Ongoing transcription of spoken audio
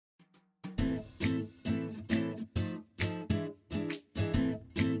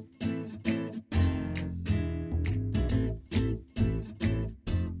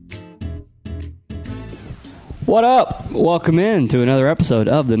What up? Welcome in to another episode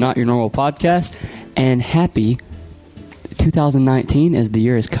of the Not Your Normal Podcast, and happy 2019 as the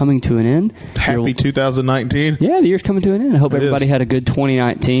year is coming to an end. Happy 2019? Yeah, the year's coming to an end. I hope everybody is. had a good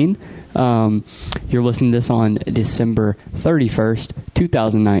 2019. You're listening to this on December 31st,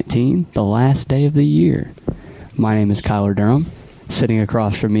 2019, the last day of the year. My name is Kyler Durham. Sitting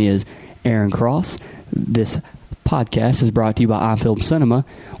across from me is Aaron Cross. This podcast is brought to you by On Film Cinema,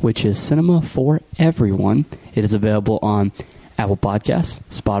 which is cinema for everyone. It is available on Apple Podcasts,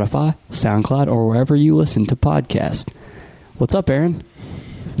 Spotify, SoundCloud, or wherever you listen to podcasts. What's up, Aaron?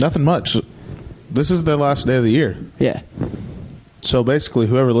 Nothing much. This is the last day of the year. Yeah. So basically,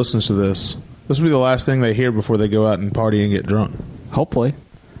 whoever listens to this will be the last thing they hear before they go out and party and get drunk. Hopefully.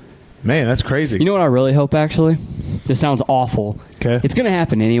 Man, that's crazy. You know what I really hope, actually? This sounds awful. Okay. It's going to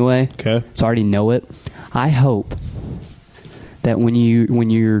happen anyway. Okay. So I already know it. I hope that when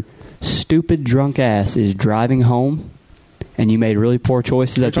your stupid drunk ass is driving home and you made really poor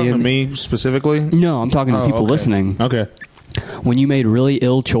choices at the end. You're talking to me specifically? No, I'm talking to people listening. Okay. When you made really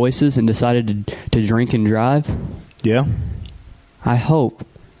ill choices and decided to drink and drive, Yeah. I hope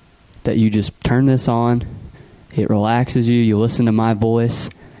that you just turn this on, it relaxes you, you listen to my voice,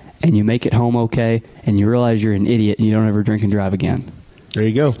 and you make it home okay, and you realize you're an idiot and you don't ever drink and drive again. There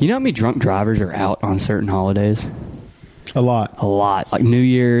you go. You know how many drunk drivers are out on certain holidays? A lot. A lot. Like New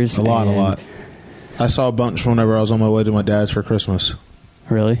Year's. A lot. I saw a bunch whenever I was on my way to my dad's for Christmas.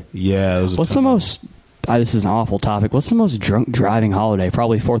 Really? Yeah. It was What's the most... this is an awful topic. What's the most drunk driving holiday?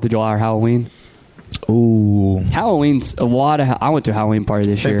 Probably 4th of July or Halloween. Ooh. Halloween's a lot of... I went to a Halloween party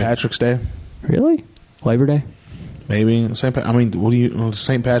this year. St. Patrick's Day? Really? Labor Day? Maybe. St.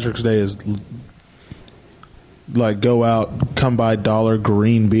 Patrick's Day is... Like, go out, come buy dollar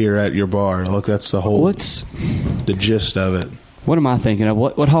green beer at your bar. Look, that's the whole... the gist of it. What am I thinking of?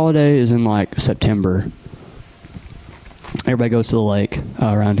 What holiday is in, like, September? Everybody goes to the lake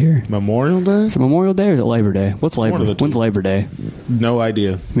around here. Memorial Day? Is it Memorial Day or is it Labor Day? When's Labor Day? No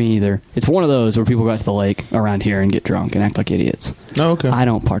idea. Me either. It's one of those where people go out to the lake around here and get drunk and act like idiots. Oh, okay. I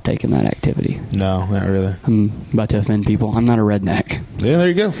don't partake in that activity. No, not really. I'm about to offend people. I'm not a redneck. Yeah, there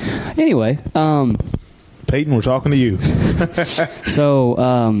you go. Anyway, Peyton, we're talking to you. So,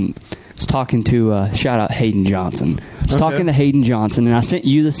 I was talking to, shout out Hayden Johnson. I was talking to Hayden Johnson, and I sent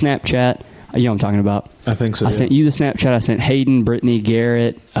you the Snapchat. You know what I'm talking about? I think so. I sent you the Snapchat. I sent Hayden, Brittany,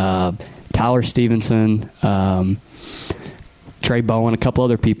 Garrett, Tyler Stevenson, Trey Bowen, a couple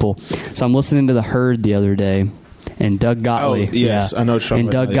other people. So I'm listening to The Herd the other day, and Doug Gottlieb. Oh, yes. I know what you're talking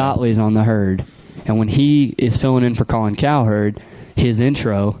about. And Doug yeah. Gottlieb's on The Herd. And when he is filling in for Colin Cowherd, his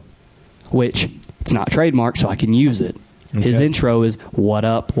intro, which it's not trademarked, so I can use it. Okay. His intro is, "What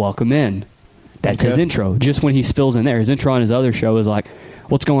up, welcome in." That's his intro. Just when he fills in there. His intro on his other show is like,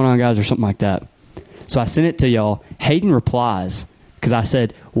 "What's going on, guys?" or something like that. So I sent it to y'all. Hayden replies, because I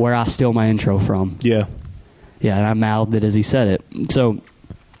said, "Where I steal my intro from." Yeah. Yeah, and I mouthed it as he said it. So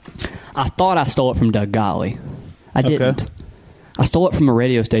I thought I stole it from Doug Gottlieb. I didn't. I stole it from a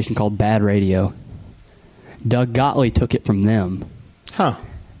radio station called Bad Radio. Doug Gottlieb took it from them. Huh.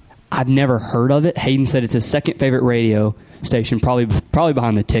 I've never heard of it. Hayden said it's his second favorite radio station, probably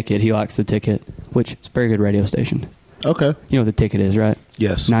behind The Ticket. He likes The Ticket, which is a very good radio station. Okay. You know what The Ticket is, right?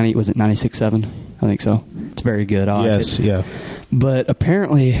 Yes. Was it 96.7? I think so. It's very good. Yeah. But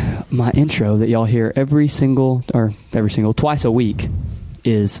apparently my intro that y'all hear twice a week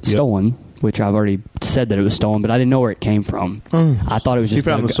is stolen, which I've already said that it was stolen, but I didn't know where it came from. I thought it was just...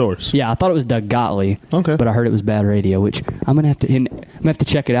 You found the source. Yeah, I thought it was Doug Gottlieb. Okay. But I heard it was Bad Radio, which I'm gonna have to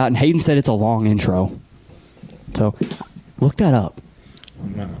check it out. And Hayden said it's a long intro, so look that up.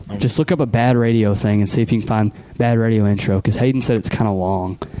 Just look up a Bad Radio thing and see if you can find Bad Radio intro, because Hayden said it's kind of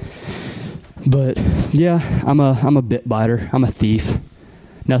long. But yeah, I'm a bit biter. I'm a thief.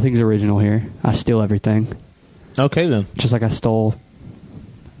 Nothing's original here. I steal everything. Okay then. Just like I stole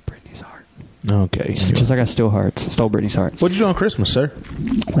Britney's heart. Okay. Just like I stole Britney's heart. What'd you do on Christmas, sir?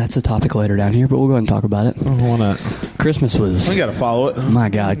 That's a topic later down here, but we'll go ahead and talk about it. Oh, why not? Christmas was... We got to follow it. My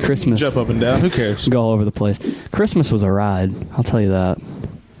God, Christmas... Jump up and down. Who cares? Go all over the place. Christmas was a ride. I'll tell you that.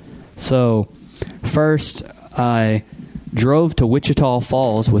 So, first, I drove to Wichita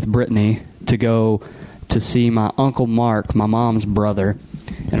Falls with Brittany to go to see my Uncle Mark, my mom's brother,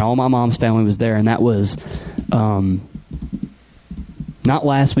 and all my mom's family was there, and that was not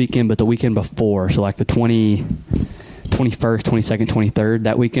last weekend, but the weekend before, so like the 21st, 22nd, 23rd,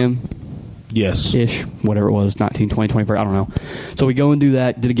 that weekend. Yes. Ish, whatever it was, 19, 20, 21st, I don't know. So we go and do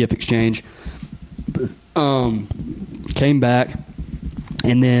that, did a gift exchange, came back,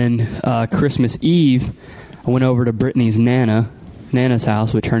 and then Christmas Eve, I went over to Brittany's Nana, Nana's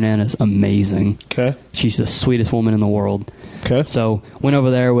house, which her Nana's amazing. Okay. She's the sweetest woman in the world. Okay. So went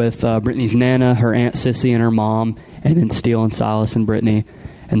over there with Brittany's Nana, her Aunt Sissy, and her mom, and then Steele and Silas and Brittany.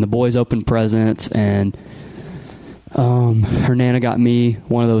 And the boys opened presents, and her Nana got me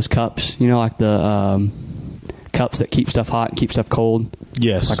one of those cups, like the cups that keep stuff hot and keep stuff cold.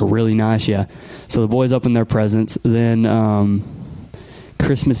 Yes. Like a really nice, yeah. So the boys opened their presents. Then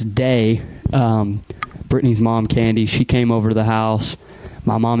Christmas Day, Brittany's mom, Candy, she came over to the house.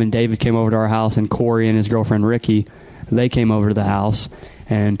 My mom and David came over to our house, and Corey and his girlfriend Ricky, they came over to the house,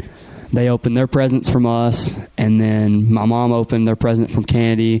 and they opened their presents from us, and then my mom opened their present from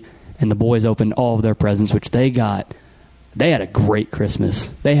Candy, and the boys opened all of their presents, which they got. They had a great Christmas.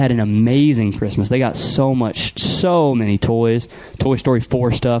 They had an amazing Christmas. They got so many toys, Toy Story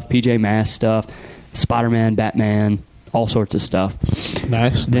 4 stuff, PJ Masks stuff, Spider-Man, Batman, all sorts of stuff.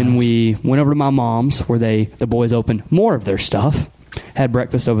 Nice. Then we went over to my mom's, where the boys opened more of their stuff, had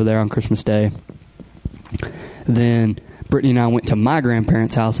breakfast over there on Christmas Day. Then Brittany and I went to my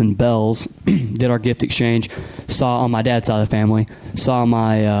grandparents' house in Bells, did our gift exchange, saw on my dad's side of the family, saw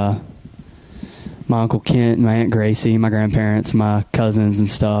my Uncle Kent, my Aunt Gracie, my grandparents, my cousins and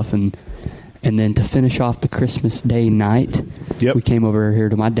stuff, and then to finish off the Christmas Day night, we came over here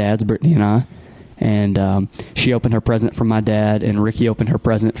to my dad's, Brittany and I, and she opened her present from my dad, and Ricky opened her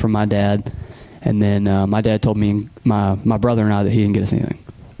present from my dad, and then my dad told me, my brother and I, that he didn't get us anything.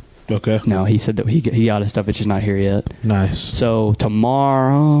 Okay. No, he said that he got his stuff. It's just not here yet. Nice. So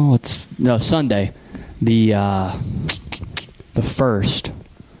tomorrow, Sunday, the 1st.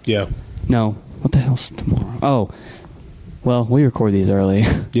 Yeah. No, what the hell's tomorrow? Oh, well, we record these early.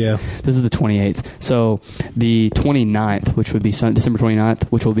 Yeah. This is the 28th. So the 29th, which would be December 29th,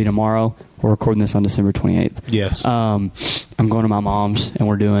 which will be tomorrow. We're recording this on December 28th. Yes. I'm going to my mom's, and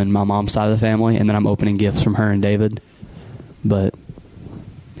we're doing my mom's side of the family, and then I'm opening gifts from her and David. But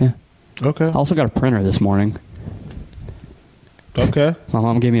yeah. Okay. I also got a printer this morning. Okay. My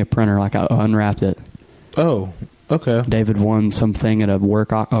mom gave me a printer. Like, I unwrapped it. Oh, okay. David won something at a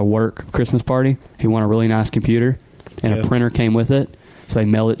work Christmas party. He won a really nice computer, and a printer came with it. So they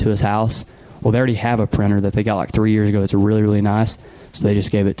mailed it to his house. Well, they already have a printer that they got like 3 years ago. It's really, really nice. So they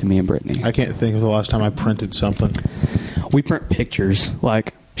just gave it to me and Brittany. I can't think of the last time I printed something. We print pictures.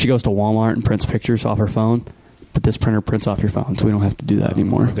 Like, she goes to Walmart and prints pictures off her phone. But this printer prints off your phone, so we don't have to do that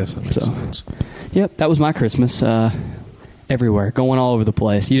anymore. I guess that makes sense. Yep, that was my Christmas. Everywhere, going all over the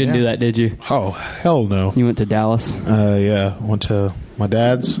place. You didn't do that, did you? Oh, hell no. You went to Dallas? Yeah, went to my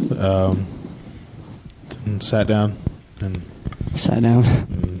dad's and sat down and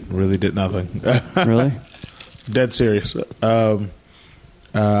really did nothing. Really? Dead serious.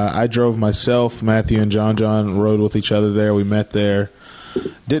 I drove myself. Matthew and John rode with each other there. We met there.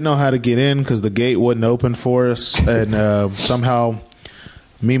 Didn't know how to get in because the gate wasn't open for us, and somehow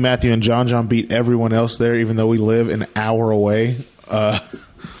me, Matthew, and John beat everyone else there, even though we live an hour away.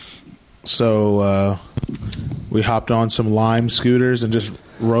 So we hopped on some Lime scooters and just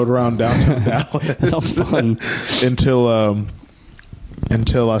rode around downtown Dallas. That sounds fun.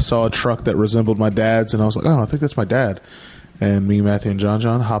 Until I saw a truck that resembled my dad's, and I was like, oh, I think that's my dad. And me, Matthew, and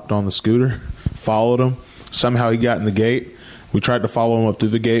John hopped on the scooter, followed him. Somehow he got in the gate. We tried to follow him up through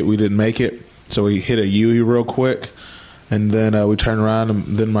the gate. We didn't make it, so we hit a U-E real quick. And then we turned around,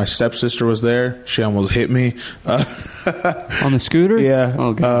 and then my stepsister was there. She almost hit me. On the scooter? Yeah.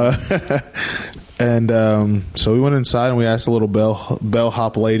 Oh, God. And so we went inside, and we asked a little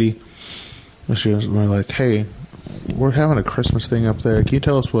bellhop lady. And we're like, hey, we're having a Christmas thing up there. Can you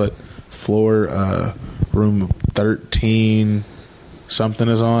tell us what floor room 13 something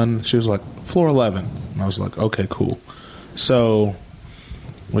is on? She was like, floor 11. And I was like, okay, cool. So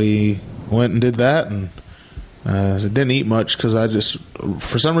we went and did that, and I didn't eat much because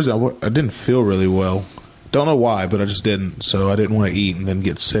for some reason, I didn't feel really well. Don't know why, but I just didn't. So I didn't want to eat and then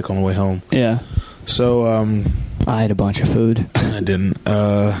get sick on the way home. Yeah. So I ate a bunch of food. I didn't.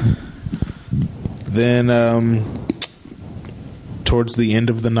 Then towards the end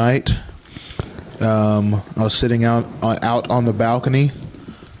of the night, I was sitting out on the balcony,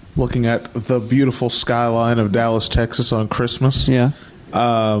 looking at the beautiful skyline of Dallas, Texas on Christmas. Yeah.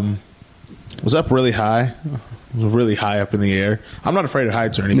 Was up really high. Was really high up in the air. I'm not afraid of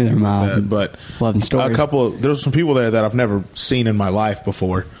heights or anything like that, but 11 stories. there was some people there that I've never seen in my life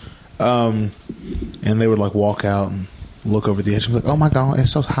before. And they would like walk out and look over the edge and be like, oh my God,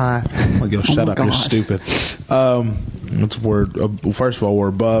 it's so high. I'm like, yo, shut up, you're stupid. First of all, we're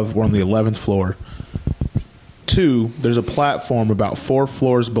on the 11th floor. 2, there's a platform about 4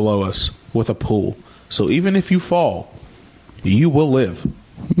 floors below us with a pool. So even if you fall, you will live.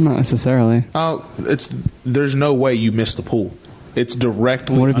 Not necessarily. There's no way you miss the pool. It's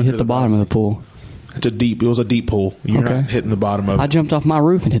directly. What if you under hit the bottom of the pool? It was a deep pool. You're Okay. not hitting the bottom of I it. jumped off my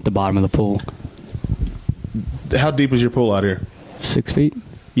roof and hit the bottom of the pool. How deep is your pool out here? 6 feet.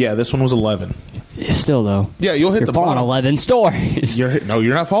 Yeah, this one was 11. Still though. Yeah, you'll hit You're the falling bottom. 11 stories. You're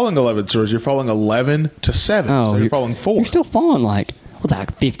not falling 11 stories. You're falling 11 to 7. So you're falling 4. You're still falling like what's that?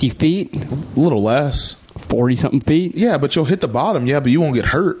 Like 50 feet, a little less. 40 something feet. Yeah, but you'll hit the bottom. Yeah, but you won't get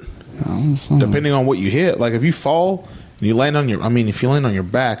hurt. Depending on what you hit. Like if you fall and you land on your, if you land on your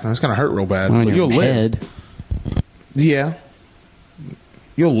back, that's gonna hurt real bad. On But your you'll head. live. Yeah,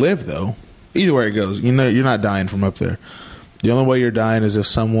 you'll live though. Either way it goes, you're not dying from up there. The only way you're dying is if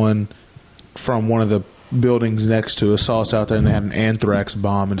someone from one of the buildings next to us saw us out there and they had an anthrax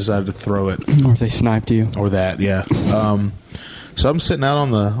bomb and decided to throw it, Or if they sniped you. or that. Yeah. So I'm sitting out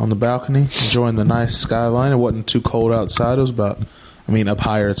on the balcony enjoying the nice skyline. It wasn't too cold outside. It was about, up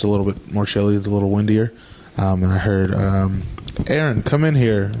higher it's a little bit more chilly. It's a little windier. And I heard, Aaron, come in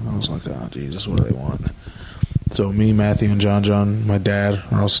here. I was like, oh, Jesus, what do they want? So me, Matthew, and John, my dad,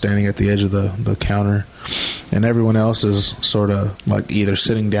 are all standing at the edge of the counter. And everyone else is sort of like either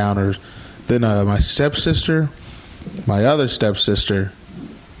sitting down or... Then my stepsister, my other stepsister,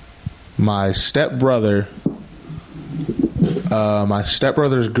 my stepbrother, my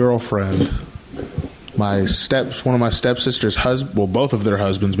stepbrother's girlfriend, one of my stepsister's husband, well, both of their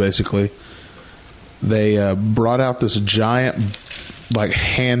husbands, basically, they brought out this giant, like,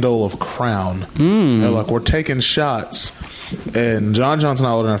 handle of Crown. They're like, we're taking shots. And John's not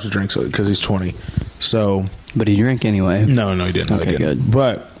old enough to drink because he's 20. So... But he drank anyway. No, he didn't. Okay, good.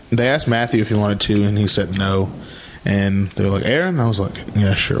 But they asked Matthew if he wanted to, and he said no. And they were like, Aaron? I was like,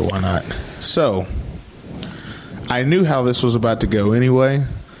 yeah, sure, why not? So, I knew how this was about to go anyway,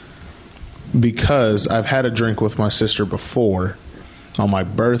 because I've had a drink with my sister before on my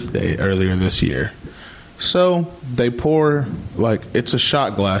birthday earlier this year. So, they pour, like, it's a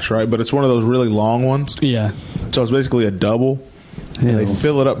shot glass, right? But it's one of those really long ones. Yeah. So, it's basically a double. Ew. And they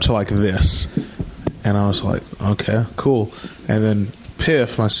fill it up to like this. And I was like, okay, cool. And then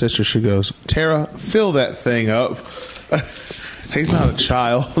Piff, my sister, she goes, Tara, fill that thing up. He's not a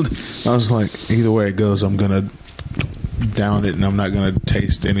child. I was like, either way it goes, I'm going to down it and I'm not going to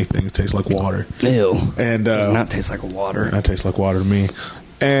taste anything. It tastes like water. Ew. And does not taste like water. That tastes like water to me.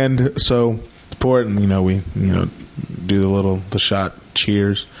 And so pour it and, we do the shot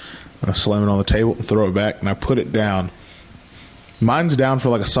cheers. I slam it on the table and throw it back and I put it down. Mine's down for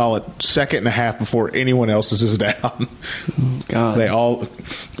like a solid second and a half before anyone else's is down. Oh, God. They all...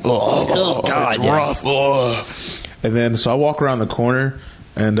 Oh, God, it's yeah. rough. Oh. And then, so I walk around the corner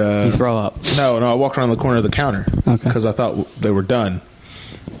and... You throw up. No, I walked around the corner of the counter. Okay. Because I thought they were done.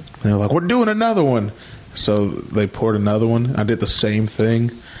 They were like, we're doing another one. So they poured another one. I did the same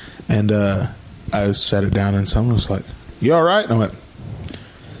thing. And I set it down and someone was like, you all right? And I went...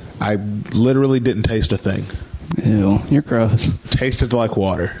 I literally didn't taste a thing. Ew, you're gross. Tasted like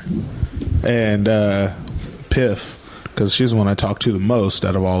water. And Piff, because she's the one I talk to the most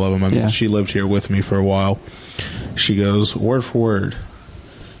out of all of them. She lived here with me for a while. She goes, word for word.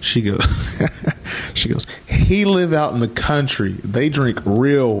 She goes, he live out in the country. They drink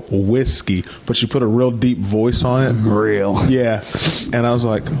real whiskey, but she put a real deep voice on it. Real. Yeah. And I was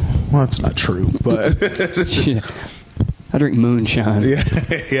like, well, it's not true, but... Yeah. I drink moonshine.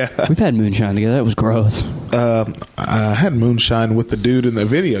 Yeah. We've had moonshine together. That was gross. I had moonshine with the dude in the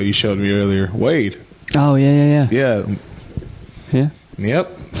video you showed me earlier, Wade. Oh, yeah. Yeah.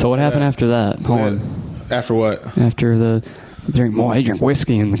 Yep. So what happened after that? Hold on. After what? After the drink more. They drink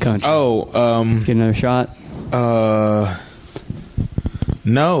whiskey in the country. Oh, Get another shot?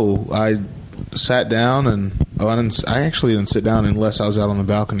 No. I sat down and I actually didn't sit down unless I was out on the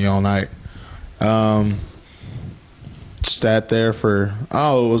balcony all night. Sat there for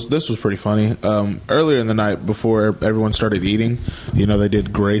this was pretty funny. Earlier in the night before everyone started eating, they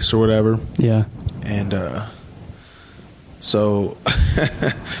did grace or whatever. Yeah. And so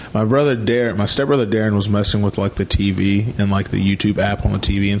my stepbrother Darren was messing with like the TV and like the YouTube app on the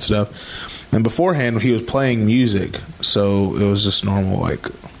TV and stuff. And beforehand he was playing music, so it was just normal like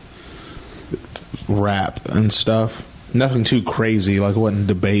rap and stuff. Nothing too crazy, like it wasn't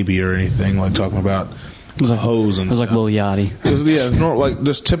DaBaby or anything like talking about It was like hoes and It was stuff. like Lil Yachty. It was, yeah, like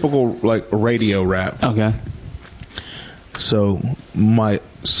just typical like radio rap. Okay. So my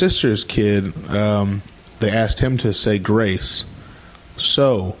sister's kid, they asked him to say grace.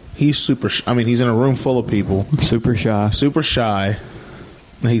 So he's super. He's in a room full of people. Super shy.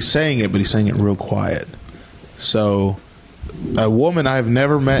 He's saying it, but he's saying it real quiet. So a woman I've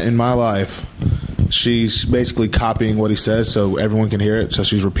never met in my life, she's basically copying what he says so everyone can hear it. So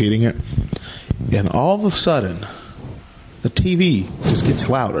she's repeating it. And all of a sudden, the TV just gets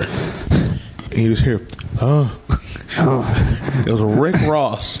louder. And you just hear, oh. It was Rick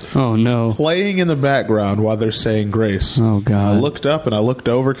Ross. Oh, no. Playing in the background while they're saying grace. Oh, God. I looked up and I looked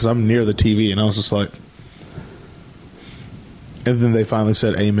over because I'm near the TV, and I was just like... And then they finally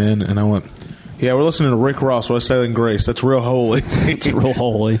said amen, and I went, yeah, we're listening to Rick Ross while saying grace. That's real holy. It's real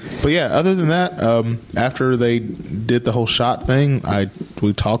holy. But yeah, other than that, after they did the whole shot thing,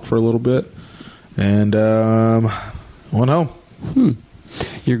 we talked for a little bit, and went home.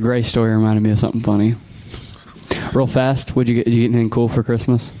 Your grace story reminded me of something funny. Real fast, did you get anything cool for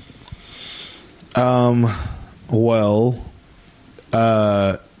Christmas? Well,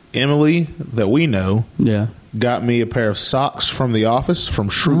 Emily, that we know, got me a pair of socks from the office from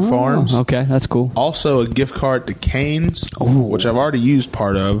Shrew Farms. Okay, that's cool. Also, a gift card to Cane's, which I've already used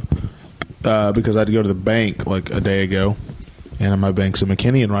part of because I had to go to the bank like a day ago, and my bank's in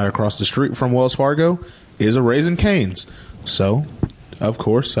McKinney, and right across the street from Wells Fargo is a Raising Cane's. So, of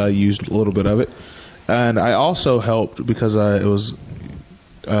course, I used a little bit of it. And I also helped because it was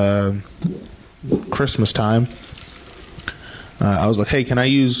Christmas time. I was like, hey, can I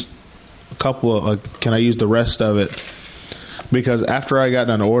use can I use the rest of it? Because after I got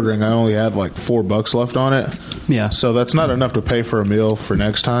done ordering, I only had like $4 left on it. Yeah. So that's not enough to pay for a meal for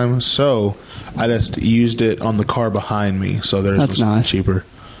next time. So I just used it on the car behind me. So theirs was nice. Cheaper.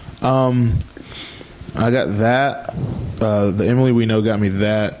 I got that. The Emily we know got me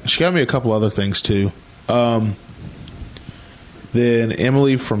that. She got me a couple other things too. Then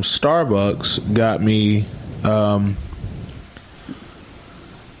Emily from Starbucks got me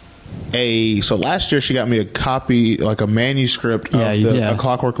so last year she got me a copy, like a manuscript of A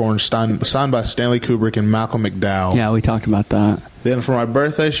Clockwork Orange signed by Stanley Kubrick and Malcolm McDowell. Yeah, we talked about that. Then for my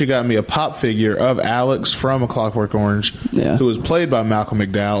birthday, she got me a pop figure of Alex from A Clockwork Orange, who was played by Malcolm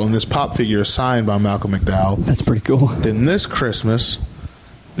McDowell, and this pop figure is signed by Malcolm McDowell. That's pretty cool. Then this Christmas,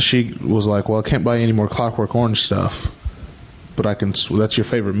 she was like, well, I can't buy any more Clockwork Orange stuff, but I can. That's your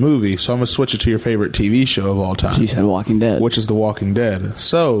favorite movie, so I'm going to switch it to your favorite TV show of all time. She said Walking Dead. Which is The Walking Dead.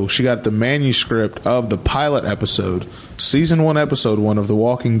 So she got the manuscript of the pilot episode, Season 1, Episode 1 of The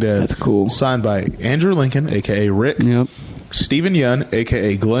Walking Dead. That's cool. Signed by Andrew Lincoln, a.k.a. Rick. Yep. Stephen Yun,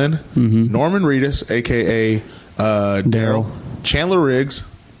 a.k.a. Glenn. Mm-hmm. Norman Reedus, a.k.a. Daryl. Chandler Riggs,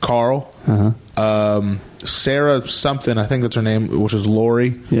 Carl. Sarah something, I think that's her name, which is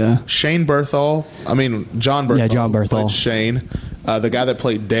Lori. Yeah. Shane Berthal. John Berthal. Yeah, John Berthal. Played Shane. The guy that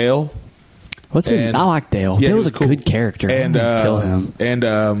played Dale. What's his name? I like Dale. Yeah, Dale was a cool. good character. And kill him. And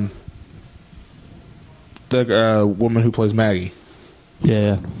the woman who plays Maggie.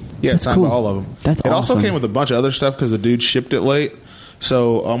 Yeah. Yeah, it's signed cool. by all of them. That's awesome. awesome. Also came with a bunch of other stuff because the dude shipped it late.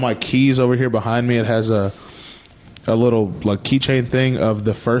 So on my keys over here behind me, it has a little like keychain thing of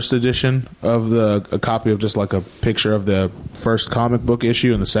the first edition of a copy of just like a picture of the first comic book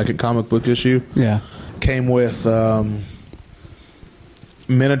issue and the second comic book issue. Yeah. Came with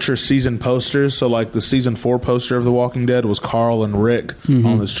miniature season posters. So like the season 4 poster of The Walking Dead was Carl and Rick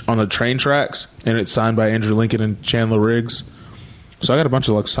on the train tracks, and it's signed by Andrew Lincoln and Chandler Riggs. So I got a bunch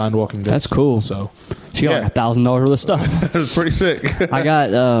of like signed Walking Dead. That's cool. So she got like $1,000 worth of stuff. It was pretty sick. I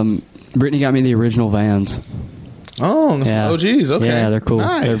got Brittany got me the original Vans. Oh, geez. Okay. Yeah, they're cool.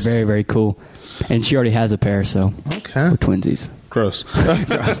 Nice. They're very, very cool. And she already has a pair, so okay, we're twinsies. Gross.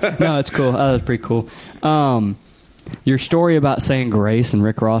 No, it's cool. That was pretty cool. Your story about saying grace and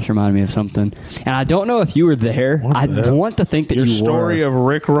Rick Ross reminded me of something, and I don't know if you were there. I want to think that your you were. Your story of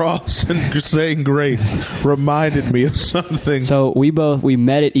Rick Ross and saying grace reminded me of something. So we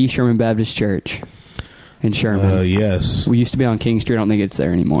met at East Sherman Baptist Church in Sherman. Yes, we used to be on King Street. I don't think it's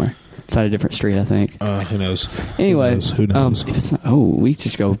there anymore. It's on a different street, I think. Who knows? Anyway, who knows? If it's not, we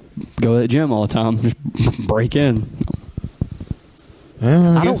just go to the gym all the time. Just break in.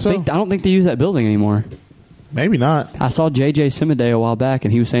 I don't think they use that building anymore. Maybe not. I saw JJ Simide a while back,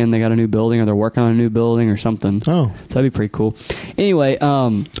 and he was saying they got a new building or they're working on a new building or something. Oh. So that'd be pretty cool. Anyway.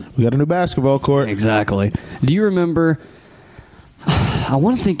 We got a new basketball court. Exactly. Do you remember, I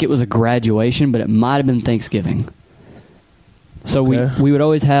want to think it was a graduation, but it might have been Thanksgiving. So we would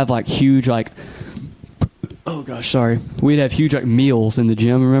always have like huge we'd have huge like meals in the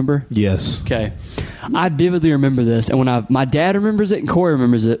gym, remember? Yes. Okay. I vividly remember this, and when my dad remembers it and Corey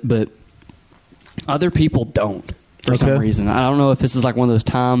remembers it, but other people don't for some reason. I don't know if this is like one of those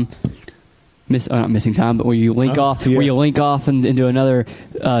not missing time, but where you link off into another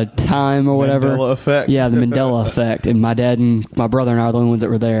time or whatever. Mandela effect. Yeah, the Mandela effect. And my dad and my brother and I are the only ones that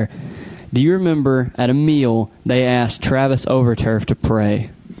were there. Do you remember at a meal they asked Travis Overturf to pray?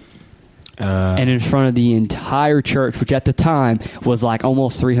 And in front of the entire church, which at the time was like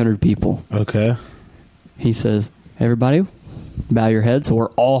almost 300 people. Okay. He says, everybody, bow your head. So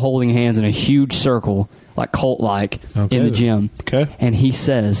we're all holding hands in a huge circle, like cult-like, in the gym. Okay. And he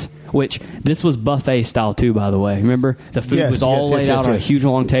says, which this was buffet style too, by the way. Remember, the food was all laid out on a huge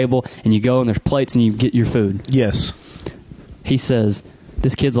long table, and you go and there's plates and you get your food. Yes. He says,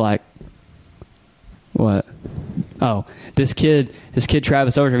 this kid's like, what? Oh, this kid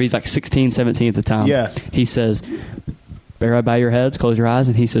Travis Oger, he's like 16, 17 at the time. Yeah. He says, everybody bow your heads, close your eyes,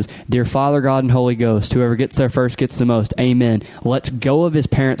 and he says, Dear Father, God, and Holy Ghost, whoever gets there first gets the most. Amen. Lets go of his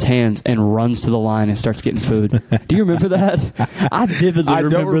parents' hands and runs to the line and starts getting food. Do you remember that? I vividly I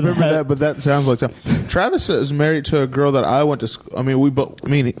don't remember that. that, but that sounds like something. Travis is married to a girl that I went to school. I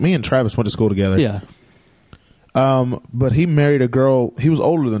mean, me and Travis went to school together. Yeah. But he married a girl. He was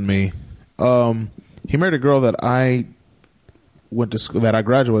older than me. He married a girl that I went to school, that I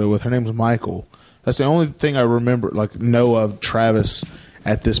graduated with. Her name was Michael. That's the only thing I remember, know of Travis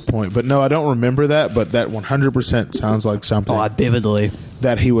at this point. But no, I don't remember that. But that 100% sounds like something. Oh, I vividly.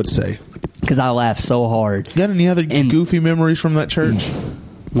 That he would say. Because I laughed so hard. You got any other goofy memories from that church?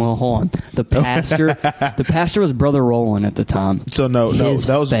 Well, hold on. The pastor was Brother Roland at the time. So no,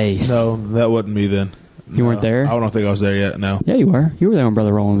 that wasn't me then. You weren't there? I don't think I was there yet. No. Yeah, you were. You were there when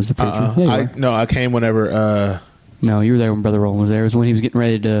Brother Roland was the preacher. Yeah, I came whenever. No, you were there when Brother Roland was there. It was when he was getting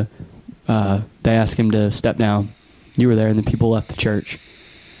ready to. They asked him to step down. You were there, and the people left the church.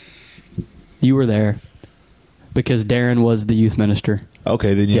 You were there because Darren was the youth minister.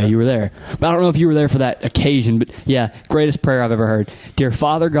 Okay, then yeah, you were there. But I don't know if you were there for that occasion. But yeah, greatest prayer I've ever heard. Dear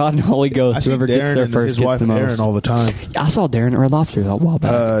Father, God, and Holy Ghost, whoever gets there first gets the most. Aaron all the time. I saw Darren at Red Lobster a while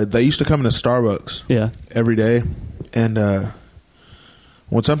back. They used to come into Starbucks. Yeah. Every day, and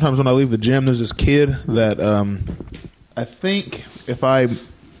sometimes when I leave the gym, there's this kid that I think if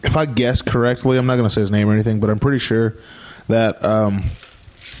I guess correctly, I'm not going to say his name or anything, but I'm pretty sure that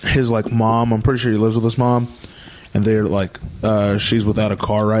his mom. I'm pretty sure he lives with his mom. And they're she's without a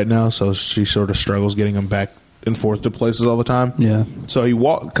car right now, so she sort of struggles getting him back and forth to places all the time. Yeah. So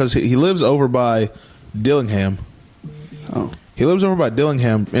because he lives over by Dillingham. Oh. He lives over by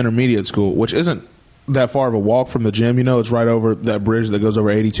Dillingham Intermediate School, which isn't that far of a walk from the gym. It's right over that bridge that goes over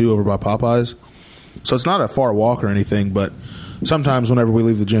 82 over by Popeyes. So it's not a far walk or anything, but sometimes whenever we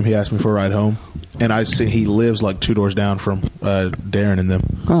leave the gym, he asks me for a ride home. And I see he lives 2 doors down from Darren and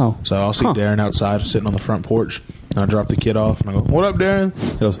them. Oh. So I'll see Darren outside sitting on the front porch. And I drop the kid off and I go, "What up, Darren?"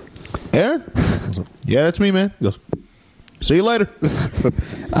 He goes, "Aaron?" I was like, "Yeah, that's me, man." He goes, "See you later."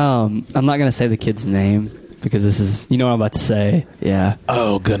 I'm not going to say the kid's name because this is, you know what I'm about to say. Yeah.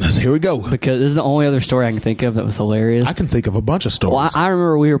 Oh, goodness. Here we go. Because this is the only other story I can think of that was hilarious. I can think of a bunch of stories. Well, I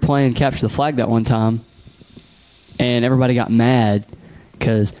remember we were playing Capture the Flag that one time, and everybody got mad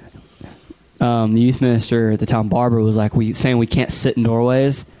because the youth minister at the time, Barbara, was saying we can't sit in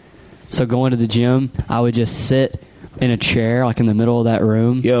doorways. So going to the gym, I would just sit in a chair, in the middle of that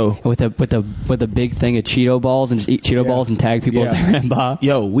room, with a big thing of Cheeto balls and just eat Cheeto balls and tag people as they ran by.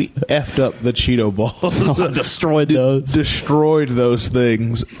 Yo, we effed up the Cheeto balls. Destroyed those. Destroyed those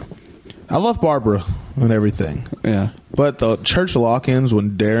things. I love Barbara and everything. Yeah. But the church lock-ins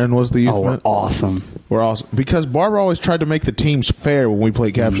when Darren was the youth were awesome. We're awesome. Because Barbara always tried to make the teams fair when we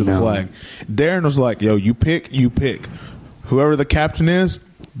played Capture the Flag. Darren was like, "Yo, you pick. Whoever the captain is,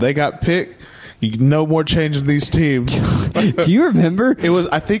 they got picked. No more changing these teams." Do you remember? It was.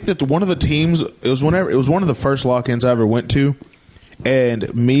 I think that one of the teams. It was one of the first lock-ins I ever went to,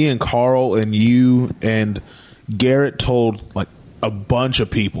 and me and Carl and you and Garrett told a bunch of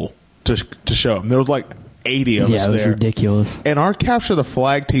people to show them. There was 80 of us there. Yeah, it was ridiculous. And our Capture the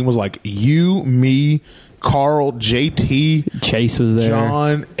Flag team was you, me, Carl, JT, Chase was there,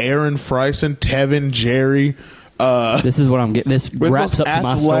 John, Aaron Friesen, Tevin, Jerry. This is what I'm getting. This wraps up to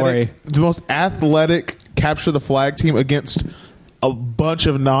my story. The most athletic Capture the Flag team against a bunch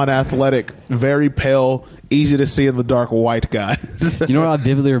of non-athletic, very pale, easy to see in the dark white guys. You know what I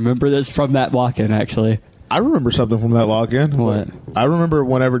vividly remember this from that walk-in, actually? I remember something from that lock-in. What? I remember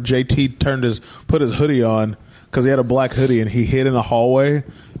whenever JT put his hoodie on, because he had a black hoodie, and he hid in the hallway.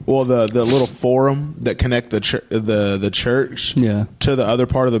 Well, the little forum that connect the church to the other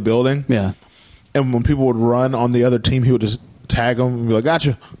part of the building. Yeah. And when people would run on the other team, he would just tag them and be like,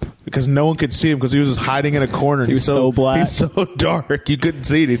 "Gotcha," because no one could see him because he was just hiding in a corner. He was so black. He's so dark. You couldn't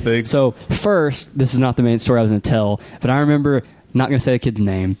see anything. So first, this is not the main story I was going to tell, but I remember, not going to say the kid's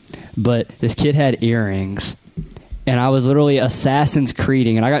name, but this kid had earrings. And I was literally Assassin's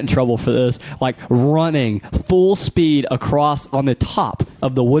Creeding, and I got in trouble for this, running full speed across on the top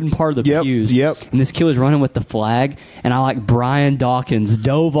of the wooden part of the pews. Yep. And this kid was running with the flag, and I Brian Dawkins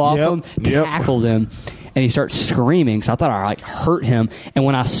dove off him, tackled him. and he starts screaming. So I thought I like hurt him. And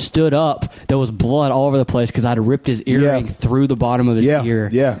when I stood up, there was blood all over the place because I'd ripped his earring through the bottom of his ear.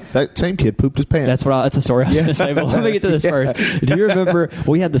 Yeah, that same kid pooped his pants. That's a story I was going to say. But let me get to this first. Do you remember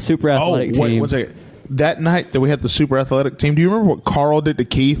we had the super athletic team? Wait 1 second. That night that we had the super athletic team, do you remember what Carl did to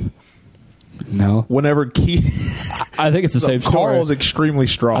Keith? No. Whenever Keith... I think it's the same story. Carl's extremely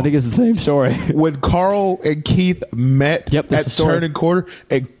strong. I think it's the same story. When Carl and Keith met at turning quarter,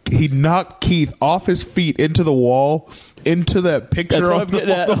 and he knocked Keith off his feet into the wall, into that picture. That's what I'm getting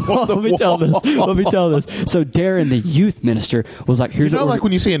at. Let me tell this. So Darren, the youth minister, was like, "Here's like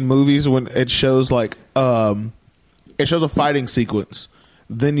when you see in movies when it shows like it shows a fighting sequence,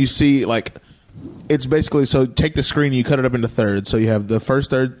 then you see like." It's basically, so take the screen and you cut it up into thirds. So you have the first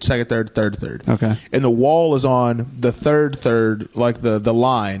third, second third, third third. Okay. And the wall is on the third, like the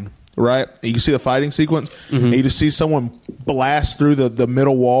line, right? And you see the fighting sequence, and you just see someone blast through the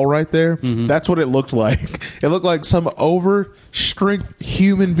middle wall right there. That's what it looked like. It looked like some over-strength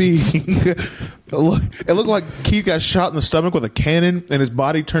human being. It looked like Keith got shot in the stomach with a cannon, and his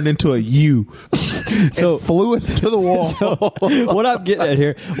body turned into a U. So flew into the wall. So what I'm getting at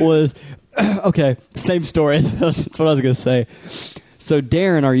here was... Okay, same story. That's what I was going to say. So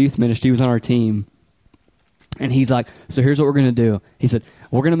Darren, our youth minister, he was on our team. And he's like, so here's what we're going to do. He said,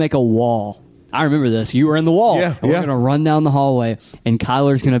 we're going to make a wall. I remember this. You were in the wall. Yeah, and we're going to run down the hallway, and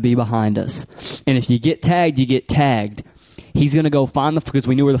Kyler's going to be behind us. And if you get tagged, you get tagged. He's going to go find because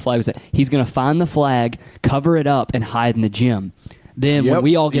we knew where the flag was at. He's going to find the flag, cover it up, and hide in the gym. Then when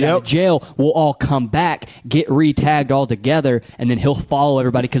we all get out of jail, we'll all come back, get re-tagged all together, and then he'll follow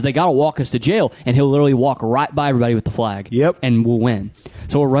everybody because they got to walk us to jail, and he'll literally walk right by everybody with the flag. And we'll win.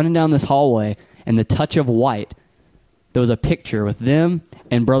 So we're running down this hallway, and the touch of white, there was a picture with them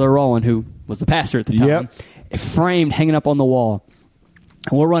and Brother Roland, who was the pastor at the time, framed, hanging up on the wall.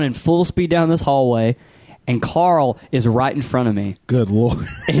 And we're running full speed down this hallway, and Carl is right in front of me. Good Lord.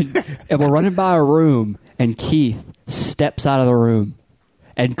 and we're running by a room, and Keith keeps out of the room,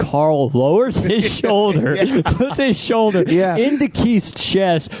 and Carl lowers his shoulder, puts his shoulder into Keith's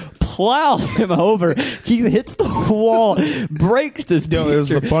chest, plows him over. Keith hits the wall, breaks this picture. It was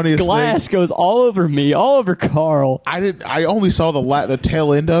the funniest glass thing. Goes all over me, all over Carl. I only saw the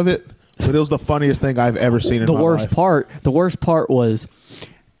tail end of it, but it was the funniest thing I've ever seen in my life. The worst part was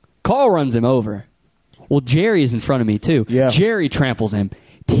Carl runs him over. Well, Jerry is in front of me too. Jerry tramples him.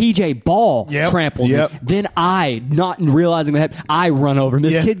 TJ Ball tramples him. Then I, not realizing what happened, I run over him.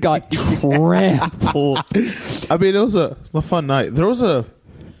 This kid got trampled. I mean, it was a fun night. There was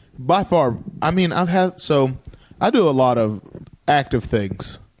by far, I mean, I do a lot of active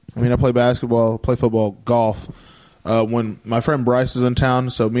things. I mean, I play basketball, play football, golf. When my friend Bryce is in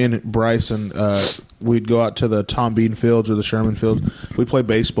town, so me and Bryce we'd go out to the Tom Bean Fields or the Sherman Fields. We'd play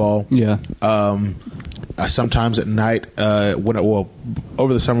baseball. Sometimes at night,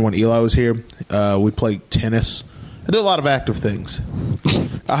 over the summer when Eli was here, we played tennis. I do a lot of active things.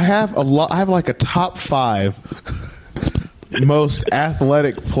 I have like a top 5 most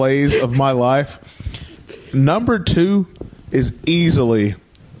athletic plays of my life. Number 2 is easily.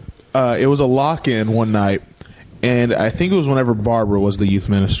 It was a lock-in one night, and I think it was whenever Barbara was the youth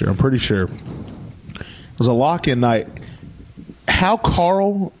minister. I'm pretty sure it was a lock-in night. How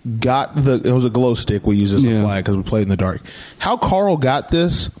Carl got it was a glow stick we used as a flag because we played in the dark. How Carl got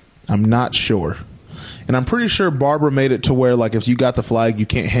this, I'm not sure. And I'm pretty sure Barbara made it to where, like, if you got the flag, you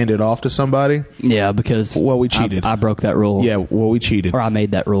can't hand it off to somebody. Yeah, because we cheated. I broke that rule. Yeah, we cheated. Or I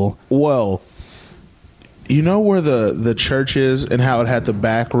made that rule. Well, you know where the church is and how it had the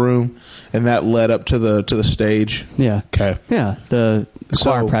back room and that led up to the stage? Yeah. Okay. Yeah, the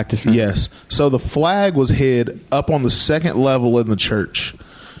choir practice room. Yes. So the flag was hid up on the second level in the church.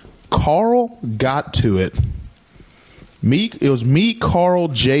 Carl got to it. It was me, Carl,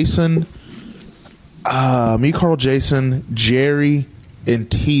 Jason, Jerry, and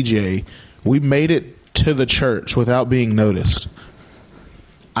TJ. We made it to the church without being noticed.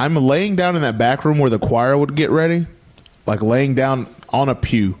 I'm laying down in that back room where the choir would get ready, like laying down on a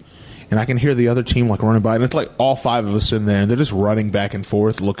pew, and I can hear the other team like running by, and it's like all 5 of us in there, and they're just running back and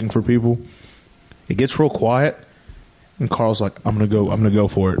forth looking for people. It gets real quiet, and Carl's like, "I'm gonna go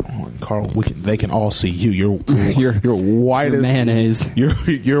for it." And Carl, they can all see you. You're white as mayonnaise.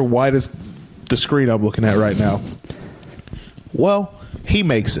 You're white as the screen I'm looking at right now. Well, he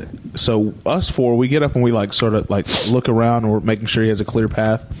makes it. So us 4, we get up and we sort of look around and we're making sure he has a clear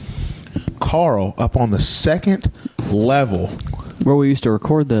path. Carl up on the second level. Where we used to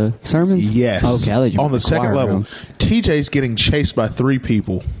record the sermons? Yes. Okay, I thought you on the second level. Room. TJ's getting chased by 3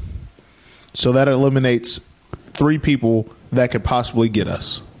 people. So that eliminates 3 people that could possibly get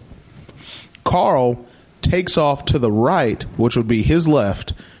us. Carl takes off to the right, which would be his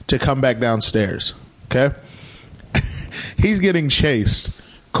left, to come back downstairs. Okay? He's getting chased.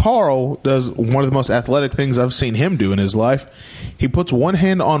 Carl does one of the most athletic things I've seen him do in his life. He puts one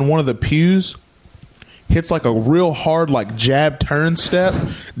hand on one of the pews, hits like a real hard like jab turn step,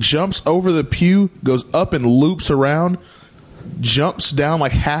 jumps over the pew, goes up and loops around, jumps down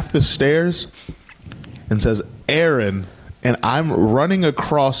like half the stairs, and says, "Aaron," and I'm running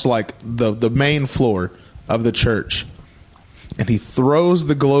across like the main floor of the church. And he throws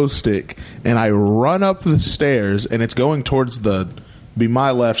the glow stick, and I run up the stairs, and it's going towards be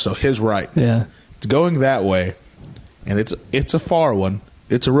my left, so his right. Yeah. It's going that way, and it's a far one.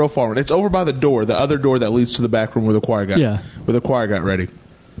 It's a real far one. It's over by the door, the other door that leads to the back room where the choir got ready.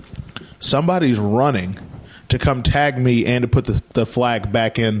 Somebody's running to come tag me and to put the flag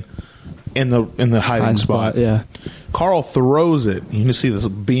back in the hiding spot. Yeah. Carl throws it. You can see this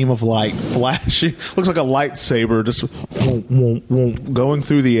beam of light flashing. Looks like a lightsaber just going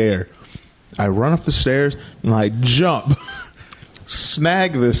through the air. I run up the stairs and I jump,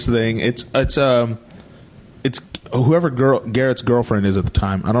 snag this thing. It's whoever Garrett's girlfriend is at the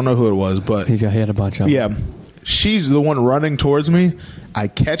time. I don't know who it was, but he had a bunch of them. Yeah, she's the one running towards me. I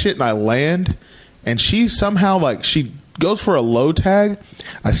catch it and I land, and she somehow she goes for a low tag.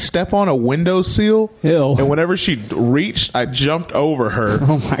 I step on a window-sill. Ew. And whenever she reached, I jumped over her.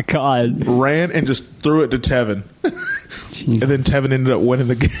 Oh my God. Ran and just threw it to Tevin. And then Tevin ended up winning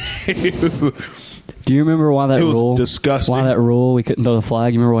the game. Do you remember why that it was rule? Disgusting. Why that rule we couldn't throw the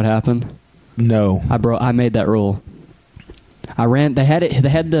flag? You remember what happened? No. I made that rule. I ran. They had it. They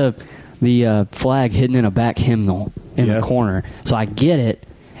had the flag hidden in a back hymnal in the corner. So I get it,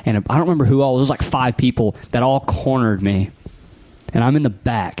 and I don't remember who all. It was like 5 people that all cornered me, and I'm in the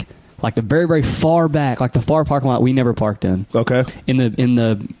back, like the very very far back, like the far parking lot we never parked in. Okay. In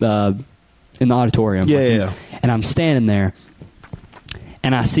the auditorium. Yeah. And I'm standing there,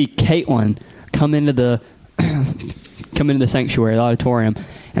 and I see Caitlin come into the sanctuary, the auditorium,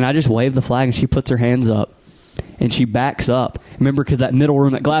 and I just wave the flag, and she puts her hands up, and she backs up. Remember, because that middle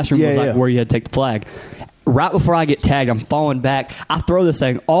room, that glass room was where you had to take the flag. Right before I get tagged, I'm falling back. I throw this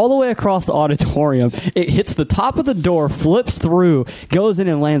thing all the way across the auditorium. It hits the top of the door, flips through, goes in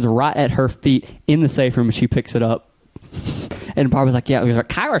and lands right at her feet in the safe room, and she picks it up. And Barbara's like,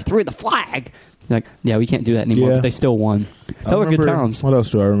 Kyler threw the flag. Like, yeah, we can't do that anymore. Yeah. But they still won. That were good times. What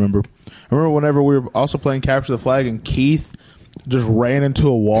else do I remember? I remember whenever we were also playing Capture the Flag, and Keith just ran into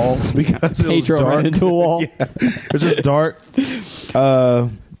a wall because it was dark. Ran into a wall. Yeah, it was just dark.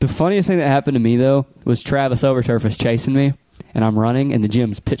 The funniest thing that happened to me, though, was Travis Overturf is chasing me, and I'm running, and the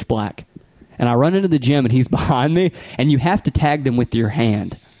gym's pitch black. And I run into the gym, and he's behind me, and you have to tag them with your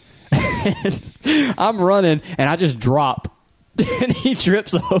hand. And I'm running, and I just drop, and he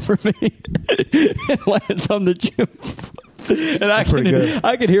trips over me and lands on the gym. And I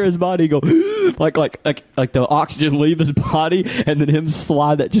could hear his body go like the oxygen leave his body, and then him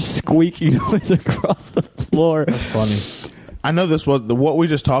slide that just squeaking noise across the floor. That's funny. I know this was what we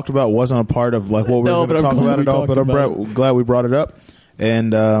just talked about wasn't a part of what we were going to talk about at all, but I'm glad we brought it up.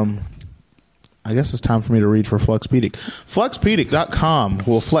 And I guess it's time for me to read for Flexpedic. Flexpedic.com.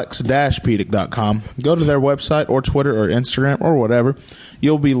 Well, flex-pedic.com. Go to their website or Twitter or Instagram or whatever.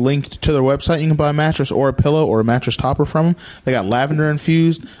 You'll be linked to their website. You can buy a mattress or a pillow or a mattress topper from them. They got lavender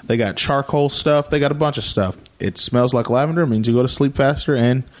infused. They got charcoal stuff. They got a bunch of stuff. It smells like lavender. It means you go to sleep faster,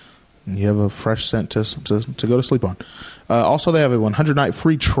 and you have a fresh scent to go to sleep on. Also, they have a 100-night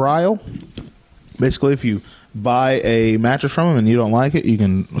free trial. Basically, if you buy a mattress from them and you don't like it, you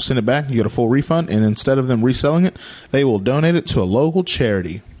can send it back. You get a full refund, and instead of them reselling it, they will donate it to a local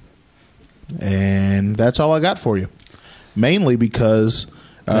charity. And that's all I got for you. Mainly because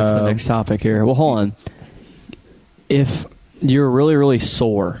that's the next topic here. Well, hold on. If you're really, really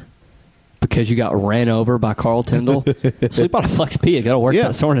sore because you got ran over by Carl Tyndall, sleep on a Flexpedic. That'll work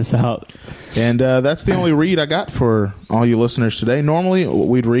that soreness out. And that's the only read I got for all you listeners today. Normally,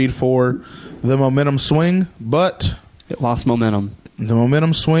 we'd read for the momentum swing, but it lost momentum. The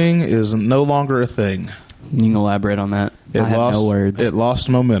momentum swing is no longer a thing. You can elaborate on that. I have no words. It lost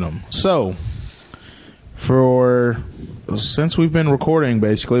momentum. So, since we've been recording,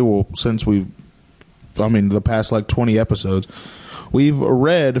 basically, the past 20 episodes, we've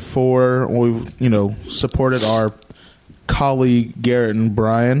supported our colleague Garrett and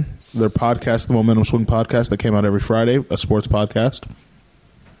Brian, their podcast, the Momentum Swing Podcast, that came out every Friday, a sports podcast.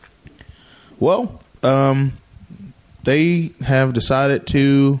 Well, they have decided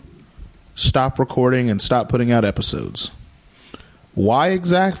to stop recording and stop putting out episodes. Why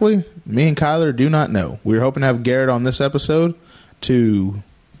exactly? Me and Kyler do not know. We were hoping to have Garrett on this episode to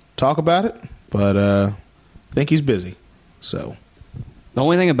talk about it, but I think he's busy. So The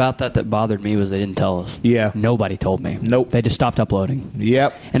only thing about that bothered me was they didn't tell us. yeah, Nobody told me. Nope. They just stopped uploading.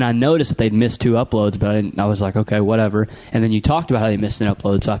 yep, And I noticed that they'd missed 2 uploads, but I was like, okay, whatever. And then you talked about how they missed an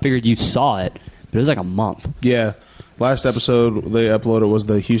upload, so I figured you saw it, but it was like a month. yeah. Last episode they uploaded was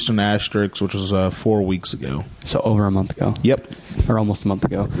the Houston Asterix, which was 4 weeks ago. So over a month ago. Yep. Or almost a month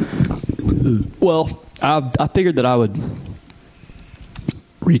ago. Well, I figured that I would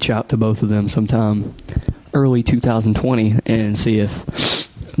reach out to both of them sometime early 2020 and see if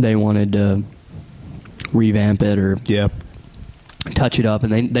they wanted to revamp it or Yeah. touch it up.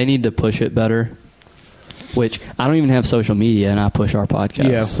 And they need to push it better, which I don't even have social media, and I push our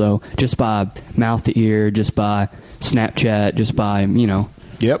podcast. Yeah. So just by mouth to ear, just by Snapchat, just by,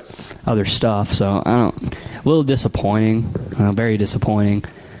 Yep. other stuff. So a little disappointing, very disappointing,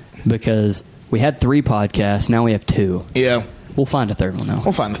 because we had 3 podcasts, now we have 2. Yeah. We'll find a third one though.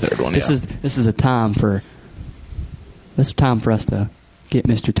 We'll find the third one. This is a time for us to get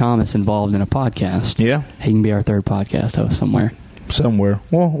Mr. Thomas involved in a podcast. Yeah. He can be our third podcast host somewhere. Somewhere.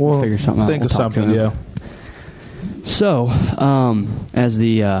 We'll figure something out. think We'll of talk to something. him. Yeah. So, as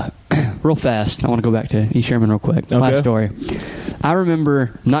the real fast, I want to go back to East Sherman real quick. Okay. Last story. I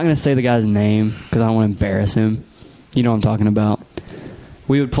remember, I'm not going to say the guy's name because I don't want to embarrass him. You know what I'm talking about.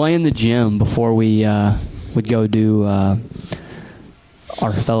 We would play in the gym before we would go do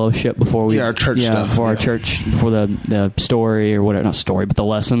our fellowship before we our church stuff. before our church, before the story or whatever, not story, but the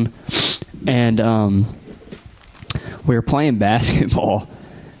lesson. And we were playing basketball,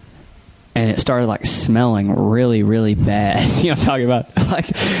 and it started like smelling really, really bad. You know what I'm talking about? Like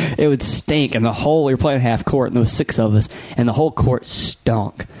it would stink, and we were playing half court, and there was 6 of us, and the whole court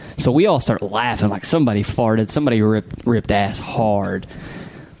stunk. So we all started laughing like somebody farted, somebody ripped ass hard.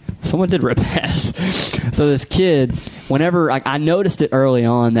 Someone did rip ass. So this kid, whenever I noticed it early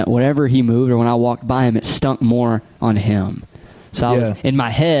on that whenever he moved or when I walked by him, it stunk more on him. So I was in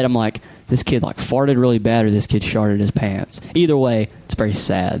my head, I'm like, this kid like farted really bad or this kid sharted his pants. Either way, it's very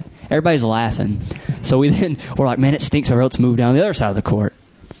sad. Everybody's laughing. So we're like, man, it stinks over. Let's move down the other side of the court.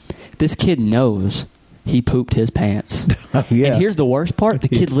 This kid knows he pooped his pants. Yeah. And here's the worst part. The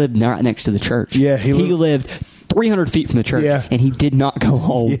kid lived right next to the church. Yeah, he lived 300 feet from the church, Yeah. and he did not go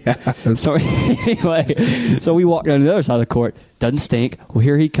home. Yeah. So anyway, so we walk down the other side of the court. Doesn't stink. Well,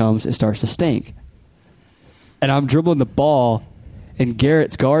 here he comes. It starts to stink. And I'm dribbling the ball, and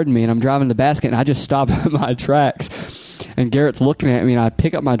Garrett's guarding me, and I'm driving the basket, and I just stop at my tracks. And Garrett's looking at me, and I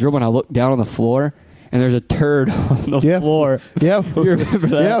pick up my dribble, and I look down on the floor, and there's a turd on the floor. Yeah. You remember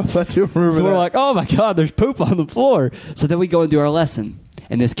that? Yeah, I do remember So that. we're like, oh, my God, there's poop on the floor. So then we go and do our lesson,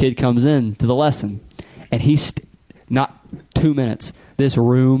 and this kid comes in to the lesson, and he's not 2 minutes. This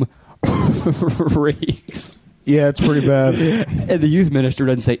room reeks. Yeah, it's pretty bad. And the youth minister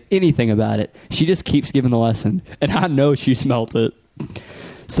doesn't say anything about it. She just keeps giving the lesson. And I know she smelt it.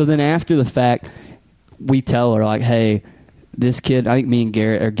 So then after the fact, we tell her, like, hey, this kid, I think me and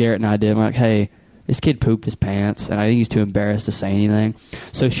Garrett and I did, we're like, hey, this kid pooped his pants, and I think he's too embarrassed to say anything.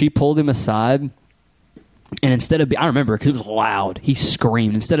 So she pulled him aside, and instead of, I remember, because it was loud, he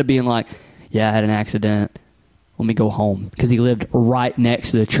screamed. Instead of being like, yeah, I had an accident, let me go home, because he lived right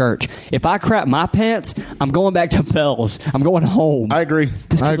next to the church. If I crap my pants, I'm going back to Bell's. I'm going home. I agree.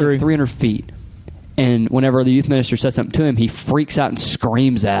 This kid I lived agree. 300 feet. And whenever the youth minister says something to him, he freaks out and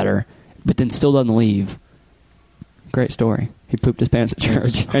screams at her, but then still doesn't leave. Great story. He pooped his pants at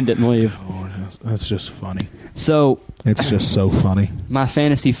church and didn't leave. Oh, that's just funny. So It's just so funny. my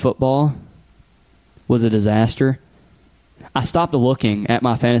fantasy football was a disaster. I stopped looking at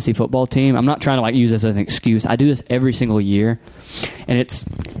my fantasy football team. I'm not trying to use this as an excuse. I do this every single year. And it's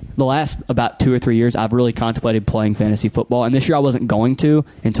the last about 2 or 3 years I've really contemplated playing fantasy football. And this year I wasn't going to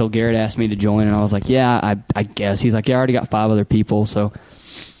until Garrett asked me to join. And I was like, yeah, I guess. He's like, yeah, I already got 5 other people. So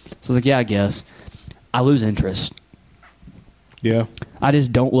I was like, yeah, I guess. I lose interest. Yeah. I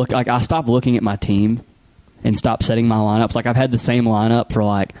just don't look. Like, I stopped looking at my team and stopped setting my lineups. Like, I've had the same lineup for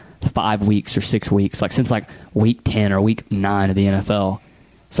 5 weeks or 6 weeks, since week 10 or week 9 of the NFL.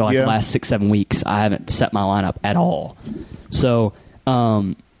 So the last 6-7 weeks, I haven't set my lineup at all. So,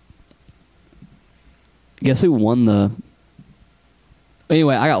 guess who won the?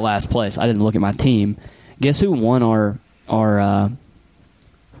 Anyway, I got last place. I didn't look at my team. Guess who won our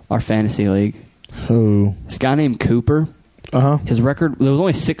fantasy league? Who? This guy named Cooper. His record, there was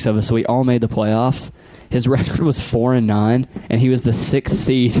only 6 of us, so we all made the playoffs. His record was 4-9, and he was the 6th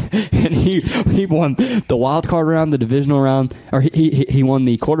seed. And he won the wild card round, the divisional round, or he won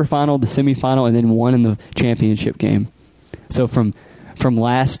the quarterfinal, the semifinal, and then won in the championship game. So from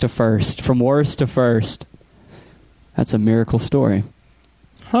last to first, from worst to first, that's a miracle story.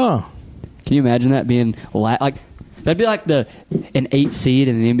 Huh. Can you imagine that being like that'd be like an 8 seed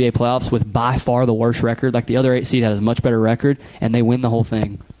in the NBA playoffs with by far the worst record. Like the other 8 seed has a much better record, and they win the whole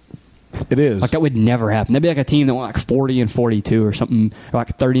thing. It is. Like that would never happen. That'd be like a team that went like 40-42 or something, or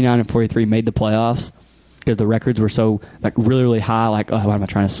like 39-43 made the playoffs because the records were so like really, really high. Like, how am I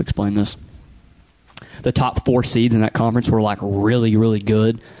trying to explain this? The top 4 seeds in that conference were like really, really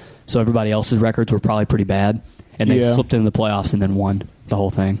good. So everybody else's records were probably pretty bad, and they slipped into the playoffs and then won the whole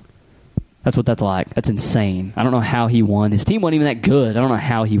thing. That's what that's like. That's insane. I don't know how he won. His team wasn't even that good. I don't know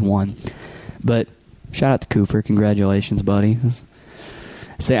how he won. But shout out to Cooper. Congratulations, buddy.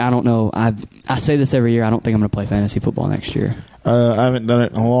 I don't know. I say this every year. I don't think I'm going to play fantasy football next year. I haven't done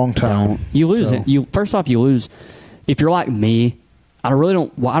it in a long time. Don't. You lose it. First off, you lose. If you're like me, I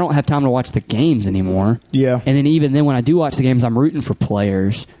don't have time to watch the games anymore. Yeah. And then even then, when I do watch the games, I'm rooting for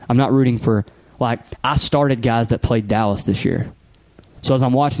players. I'm not rooting for, like, I started guys that played Dallas this year. So as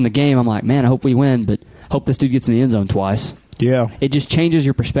I'm watching the game, I'm like, man, I hope we win, but hope this dude gets in the end zone twice. Yeah. It just changes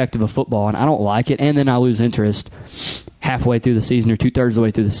your perspective of football, and I don't like it. And then I lose interest halfway through the season or 2/3 of the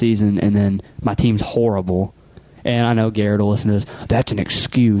way through the season, and then my team's horrible. And I know Garrett will listen to this. That's an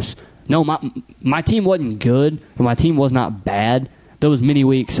excuse. No, my team wasn't good, but my team was not bad. Those many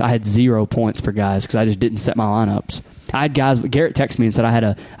weeks, I had 0 points for guys because I just didn't set my lineups. I had guys. Garrett texted me and said I had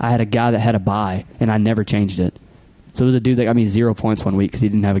a guy that had a bye, and I never changed it. So it was a dude that got me 0 points one week because he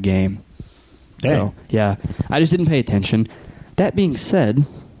didn't have a game. Dang. So yeah, I just didn't pay attention. That being said,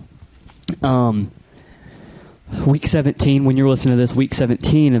 Week 17. When you're listening to this, Week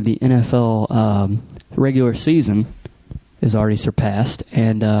 17 of the NFL regular season is already surpassed,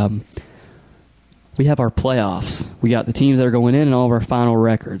 and we have our playoffs. We got the teams that are going in and all of our final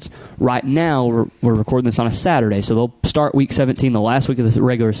records. Right now, we're recording this on a Saturday, so they'll start Week 17, the last week of the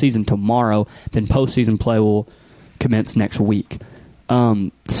regular season, tomorrow. Then postseason play will commence next week.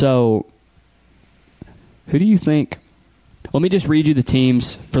 So, who do you think? Let me just read you the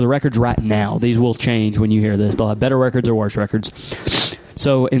teams for the records right now. These will change when you hear this. They'll have better records or worse records.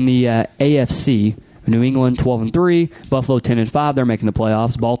 So, in the AFC, New England 12-3, Buffalo 10-5. They're making the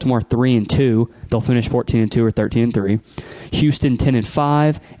playoffs. Baltimore 3-2. They'll finish 14-2 or 13-3. Houston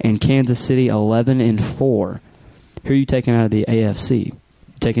 10-5, and Kansas City 11-4. Who are you taking out of the AFC? You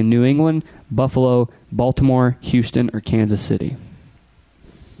taking New England, Buffalo, Baltimore, Houston, or Kansas City?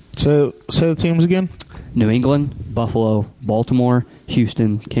 So say the teams again. New England, Buffalo, Baltimore,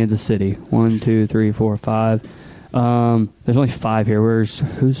 Houston, Kansas City. 1, 2, 3, 4, 5. There's only 5 here.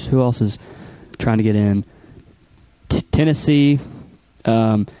 Who else is trying to get in? Tennessee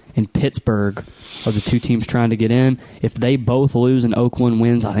and Pittsburgh are the 2 teams trying to get in. If they both lose and Oakland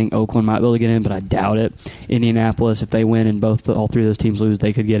wins, I think Oakland might be able to get in, but I doubt it. Indianapolis, if they win and all 3 of those teams lose,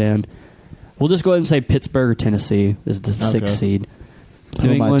 they could get in. We'll just go ahead and say Pittsburgh or Tennessee is the 6th seed. Who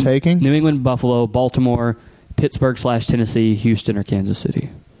am I taking? New England, Buffalo, Baltimore, Pittsburgh/Tennessee, Houston, or Kansas City.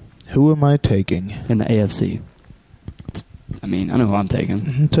 Who am I taking? In the AFC. I know who I'm taking.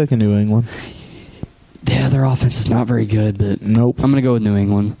 I'm taking New England. Yeah, their offense is not very good, but nope. I'm going to go with New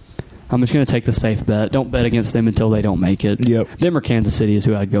England. I'm just going to take the safe bet. Don't bet against them until they don't make it. Yep. Them or Kansas City is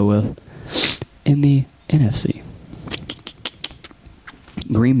who I'd go with. In the NFC,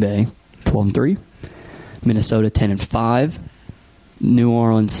 Green Bay 12-3, Minnesota 10-5, New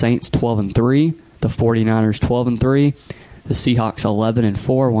Orleans Saints 12-3, the 49ers 12-3, the Seahawks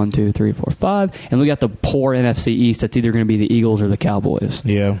 11-4, 1, 2, 3, 4, 5, and we got the poor NFC East. That's either going to be the Eagles or the Cowboys.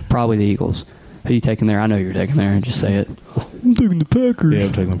 Yeah, probably the Eagles. Who are you taking there? I know you're taking there. Just say it. I'm taking the Packers. Yeah,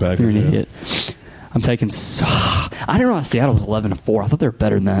 I'm taking the Packers. You're an idiot. I'm taking. I didn't realize Seattle was 11-4. I thought they were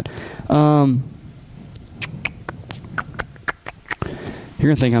better than that. You're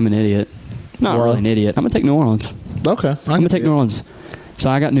gonna think I'm an idiot. Not really an idiot. I'm gonna take New Orleans. Okay, I'm gonna take New Orleans. So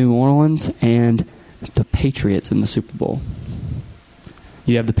I got New Orleans and the Patriots in the Super Bowl.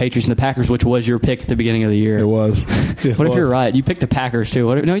 You have the Patriots and the Packers, which was your pick at the beginning of the year. It was. What if you're right? You picked the Packers,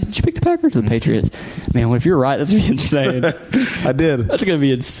 too. No, did you pick the Packers or the Patriots? Man, what if you're right? That's going to be insane. I did. That's going to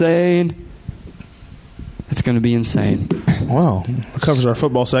be insane. It's going to be insane. Wow. That covers our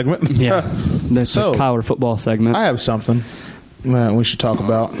football segment. Yeah. That's the Kyler football segment. I have something that we should talk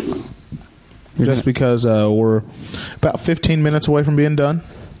about. Because we're about 15 minutes away from being done.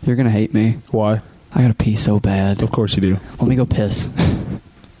 You're going to hate me. Why? I got to pee so bad. Of course you do. Let me go piss.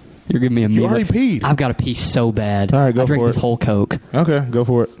 You're giving me a minute. You already peed. I've got to pee so bad. All right, go for it. I drank this whole Coke. Okay, go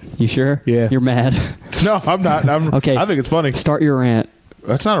for it. You sure? Yeah. You're mad? No, I'm not. Okay. I think it's funny. Start your rant.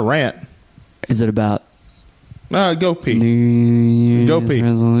 That's not a rant. Is it about... Go pee. New Year's go pee.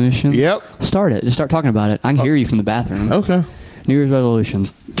 resolutions? Yep. Start it. Just start talking about it. I can hear you from the bathroom. Okay. New Year's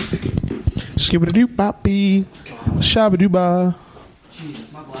resolutions. Skip-a-doo-bop-bee. Shabba-doo-ba.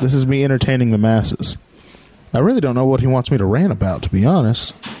 This is me entertaining the masses. I really don't know what he wants me to rant about, to be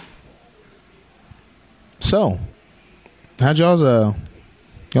honest. So, how'd y'all's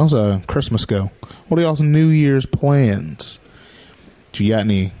Christmas go? What are y'all's New Year's plans? Do you got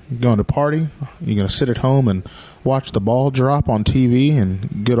any going to party? You gonna sit at home and watch the ball drop on TV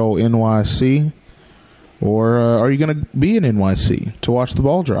in good old NYC? Or are you gonna be in NYC to watch the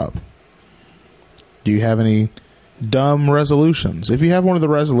ball drop? Do you have any dumb resolutions? If you have one of the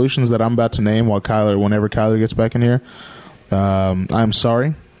resolutions that I'm about to name whenever Kyler gets back in here, I'm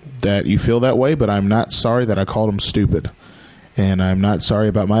sorry that you feel that way, but I'm not sorry that I called them stupid. And I'm not sorry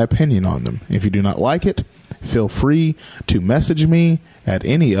about my opinion on them. If you do not like it, feel free to message me at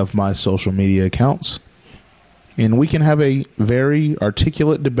any of my social media accounts, and we can have a very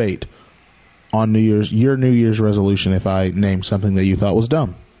articulate debate on your New Year's resolution if I name something that you thought was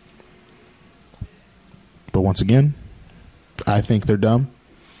dumb. But once again, I think they're dumb.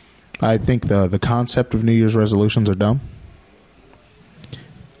 I think the concept of New Year's resolutions are dumb.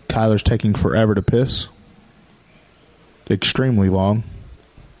 Kyler's taking forever to piss. Extremely long.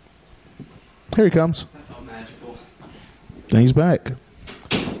 Here he comes. That felt magical. And he's back.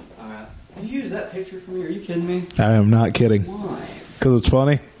 Alright. You used that picture for me? Are you kidding me? I am not kidding. Why? Because it's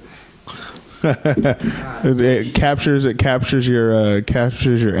funny. It captures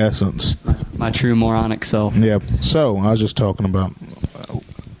your essence. My true moronic self. Yeah. So I was just talking about,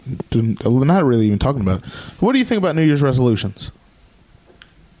 not really even talking about it. What do you think about New Year's resolutions?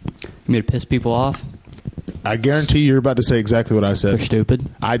 You mean to piss people off? I guarantee you're about to say exactly what I said. They're stupid.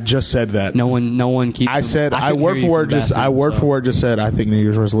 I just said that. No one keeps. I said I couldn't word hear for you word from the just bathroom, said I think New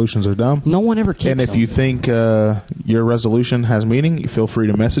Year's resolutions are dumb. No one ever keeps. And if you think your resolution has meaning, you feel free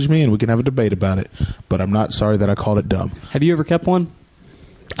to message me and we can have a debate about it. But I'm not sorry that I called it dumb. Have you ever kept one?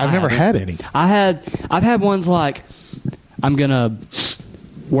 I've never had any. I've had ones like, I'm gonna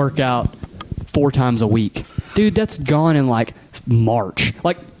work out 4 times a week. Dude, that's gone in like March.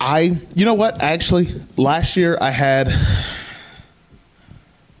 Like, you know what? Actually, last year I had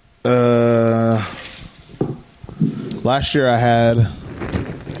I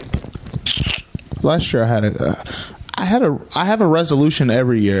have a resolution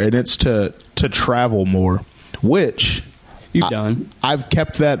every year, and it's to travel more, which you've done. I've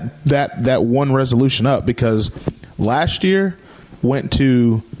kept that one resolution up because last year went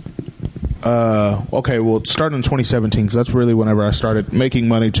to starting in 2017 because that's really whenever I started making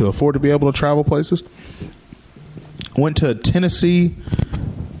money to afford to be able to travel places. Went to Tennessee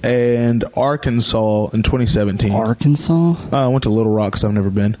and Arkansas in 2017. Arkansas? I went to Little Rock because I've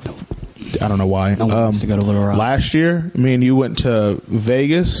never been. I don't know why. No one wants to go to Little Rock. Last year, me and you went to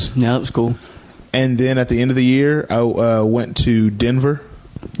Vegas. Yeah, that was cool. And then at the end of the year, I went to Denver.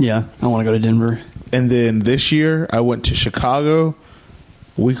 Yeah, I want to go to Denver. And then this year, I went to Chicago.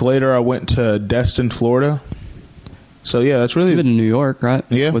 A week later, I went to Destin, Florida. So, yeah, that's really... You've been to New York, right?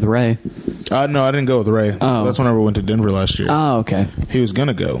 Yeah. With Ray. No, I didn't go with Ray. Oh. That's whenever we went to Denver last year. Oh, okay. He was going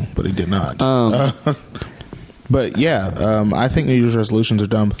to go, but he did not. But, yeah, I think New Year's resolutions are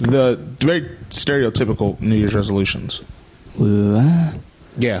dumb. The very stereotypical New Year's resolutions.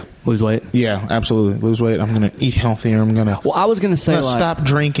 Yeah. Lose weight? Yeah, absolutely. Lose weight. I'm going to eat healthier. I'm going to... Well, I was going to say, like... stop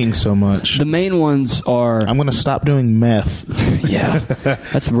drinking so much. The main ones are... I'm going to stop doing meth. Yeah.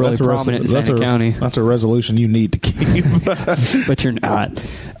 That's really prominent in Santa County. That's a resolution you need to keep. But you're not.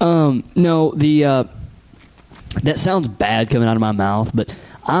 No, that sounds bad coming out of my mouth, but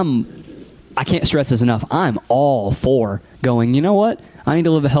I can't stress this enough. I'm all for going, you know what? I need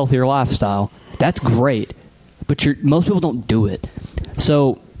to live a healthier lifestyle. That's great. But most people don't do it.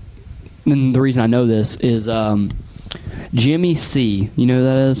 So, and the reason I know this is Jimmy C. You know who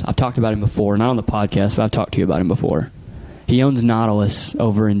that is? I've talked about him before. Not on the podcast, but I've talked to you about him before. He owns Nautilus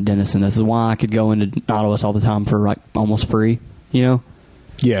over in Denison. This is why I could go into Nautilus all the time for like almost free, you know?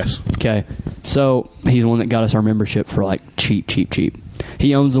 Yes. Okay. So, he's the one that got us our membership for like cheap.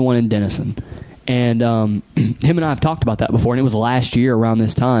 He owns the one in Denison. And him and I have talked about that before, and it was last year around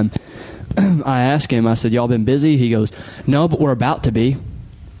this time. I asked him, I said, y'all been busy? He goes, no, but we're about to be.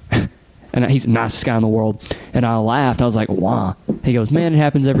 And he's the nicest guy in the world. And I laughed. I was like, why? He goes, man, it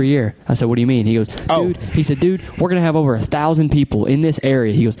happens every year. I said, what do you mean? He goes, dude, we're going to have over 1,000 people in this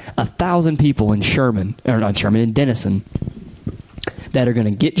area. He goes, 1,000 people in in Denison that are going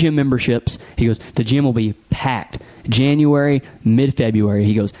to get gym memberships. He goes, the gym will be packed. January, mid-February.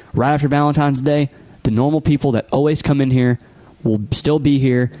 He goes, right after Valentine's Day, the normal people that always come in here will still be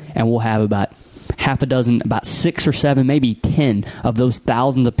here, and we'll have about half a dozen, about 6 or 7, maybe 10 of those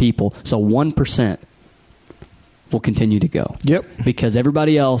thousands of people. So 1% will continue to go. Yep. Because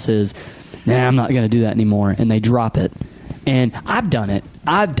everybody else is, I'm not going to do that anymore, and they drop it. And I've done it.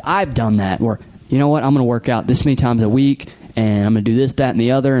 I've done that where, you know what, I'm going to work out this many times a week, and I'm going to do this, that, and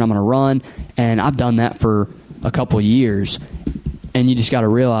the other, and I'm going to run. And I've done that for a couple of years. And you just got to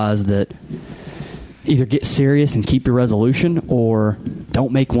realize that either get serious and keep your resolution, or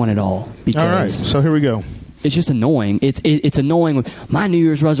don't make one at all. Because all right, so here we go. it's just annoying. It's annoying with my New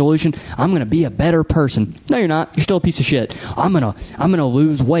Year's resolution. I'm going to be a better person. No, you're not. You're still a piece of shit. I'm gonna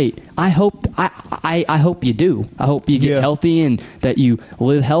lose weight. I hope you do. I hope you get healthy and that you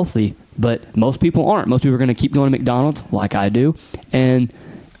live healthy. But most people aren't. Most people are going to keep going to McDonald's like I do, and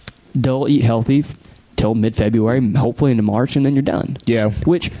they'll eat healthy till mid-February, hopefully into March, and then you're done. Yeah.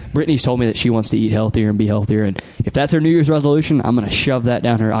 Which Brittany's told me that she wants to eat healthier and be healthier, and if that's her New Year's resolution, I'm going to shove that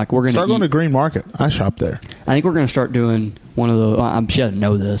down her. Like, we're going to start going to Green Market. I shop there. I think we're going to start doing one of the. She doesn't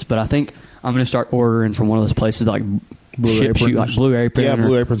know this, but I think I'm going to start ordering from one of those places like Blue Apron. like Blue Apron. Yeah,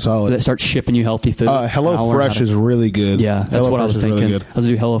 Blue Apron solid. That starts shipping you healthy food. Hello Fresh is really good. Yeah, that's what I was thinking. Really I was going to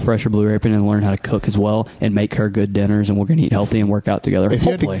do Hello Fresh or Blue Apron and learn how to cook as well and make her good dinners, and we're going to eat healthy and work out together. If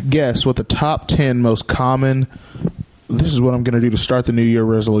hopefully. you had to guess what the top 10 most common, this is what I'm going to do to start the New Year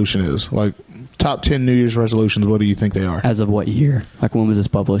resolution is. Like, top 10 New Year's resolutions, what do you think they are? As of what year? Like, when was this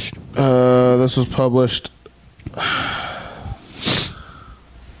published? This was published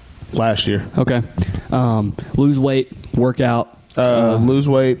last year. Okay. Lose weight, work out. Lose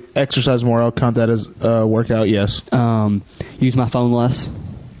weight, exercise more. I'll count that as workout, yes. Use my phone less.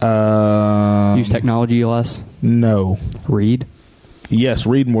 Use technology less. No. Read. Yes,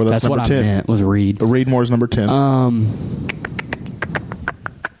 read more. That's number 10. That's what I meant, was read. Read more is number 10.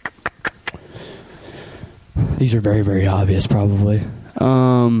 These are very, very obvious, probably.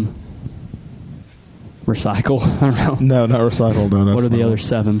 Recycle. I don't know. No, not recycle. No, what are the other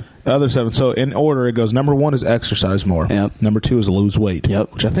 7? The other 7. So in order, it goes number 1 is exercise more. Yep. Number 2 is lose weight.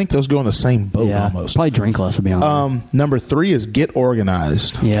 Yep. Which I think those go in the same boat almost. Probably drink less, to be honest. Number 3 is get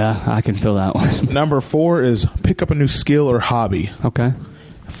organized. Yeah, I can feel that one. Number 4 is pick up a new skill or hobby. Okay.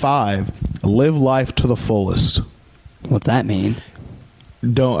 5, live life to the fullest. What's that mean?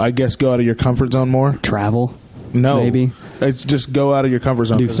 Don't, I guess, go out of your comfort zone more. Travel? No. Maybe. It's just go out of your comfort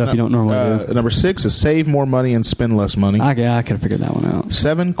zone. Do stuff you don't normally do. Number 6 is save more money and spend less money. I could have figured that one out.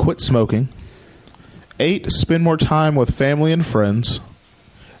 7, quit smoking. 8, spend more time with family and friends.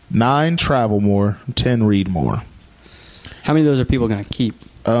 9, travel more. 10, read more. How many of those are people going to keep?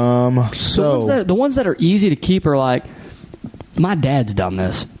 The ones that are easy to keep are like, my dad's done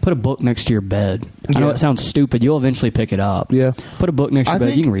this. Put a book next to your bed. I know it sounds stupid. You'll eventually pick it up. Yeah. Put a book next to your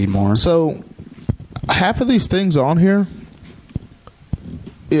bed. You can read more. So, half of these things on here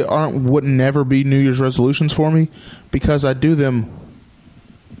would never be New Year's resolutions for me because I do them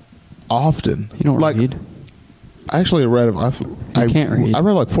often. You don't read? I actually read. I can't read. I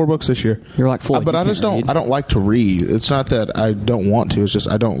read like 4 books this year. You're like 4, but I just don't. Read. I don't like to read. It's not that I don't want to. It's just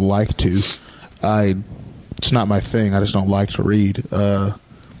I don't like to. It's not my thing. I just don't like to read.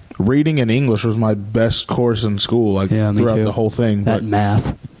 Reading in English was my best course in school. Like throughout the whole thing. That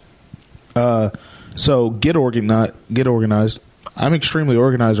math. So get organized. I'm extremely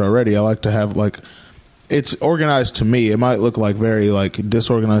organized already. I like to have it's organized to me. It might look like very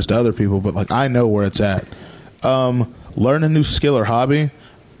disorganized to other people, but I know where it's at. Learn a new skill or hobby.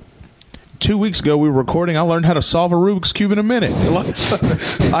 2 weeks ago we were recording. I learned how to solve a Rubik's Cube in a minute.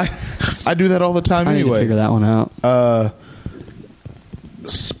 I do that all the time anyway. I need to figure that one out.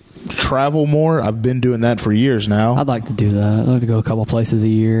 Travel more. I've been doing that for years now. I'd like to do that. I'd like to go a couple places a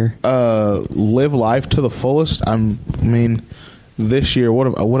year. Live life to the fullest. This year, what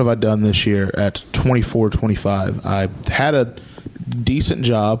have I done this year at 24, 25? I had a decent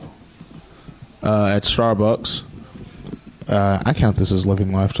job at Starbucks. I count this as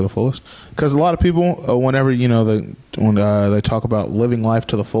living life to the fullest because a lot of people, whenever they talk about living life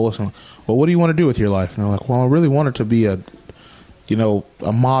to the fullest, well, what do you want to do with your life? And they're like, well, I really want it to be a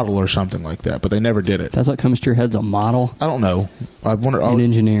model or something like that, but they never did it. That's what comes to your head's a model? I don't know. An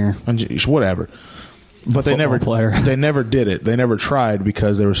engineer. Whatever. But they never did it. They never tried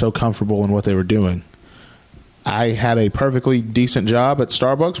because they were so comfortable in what they were doing. I had a perfectly decent job at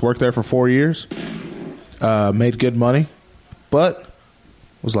Starbucks, worked there for 4 years, made good money, but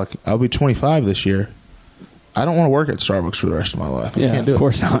was like, I'll be 25 this year. I don't want to work at Starbucks for the rest of my life. I can't do it. Of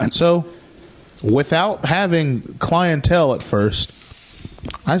course not. So, without having clientele at first,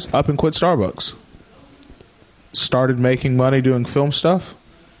 I up and quit Starbucks. Started making money doing film stuff,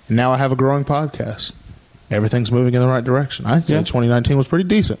 and now I have a growing podcast. Everything's moving in the right direction. I think 2019 was pretty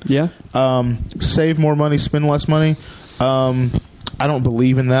decent. Yeah. Save more money, spend less money. I don't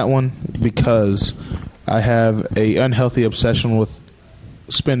believe in that one because I have a unhealthy obsession with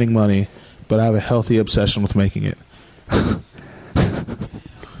spending money, but I have a healthy obsession with making it.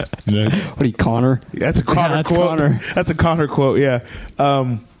 What are you, Connor? That's a Connor that's quote. Connor. That's a Connor quote. Yeah.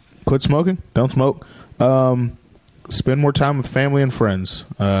 Quit smoking. Don't smoke. Spend more time with family and friends.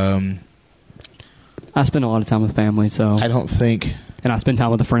 I spend a lot of time with family, so I don't think and I spend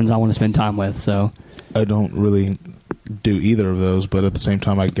time with the friends I want to spend time with. So I don't really do either of those, but at the same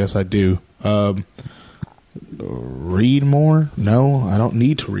time, I guess I do. Read more? No, I don't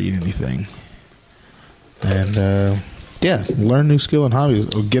need to read anything. And yeah, learn new skill and hobbies.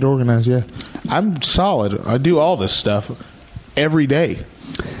 Get organized. Yeah, I'm solid. I do all this stuff every day.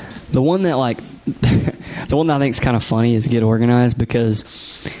 the one that the one that I think is kind of funny is get organized, because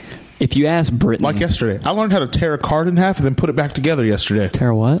if you ask Brittany, Like yesterday, I learned how to tear a card in half and then put it back together yesterday.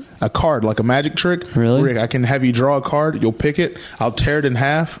 Tara, what? A card, like a magic trick. Really? Where I can have you draw a card, you'll pick it, I'll tear it in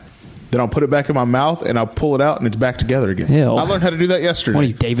half, then I'll put it back in my mouth, and I'll pull it out, and it's back together again. Ew. I learned how to do that yesterday. What are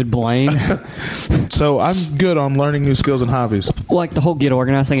you, David Blaine? So I'm good on learning new skills and hobbies. Like the whole get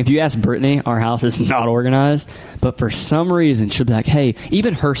organized thing. If you ask Brittany, our house is not organized, but for some reason she'll be like, hey,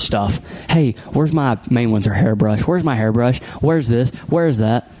 even her stuff, hey, where's my main one's her hairbrush? Where's my hairbrush? Where's this? Where's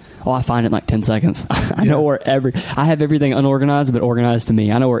that? Oh, I find it in like 10 seconds. I know where I have everything unorganized, but organized to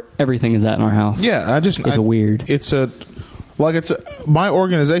me. I know where everything is at in our house. Yeah, It's weird. My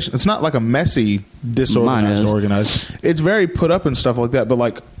organization. It's not like a messy, disorganized, organized. It's very put up and stuff like that. But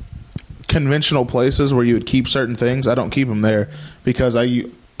like conventional places where you would keep certain things, I don't keep them there because I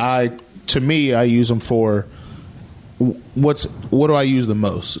use them for what do I use the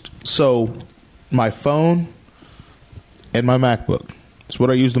most? So my phone and my MacBook. It's what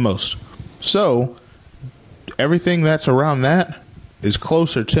I use the most. So everything that's around that is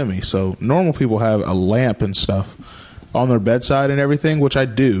closer to me. So normal people have a lamp and stuff on their bedside and everything, which I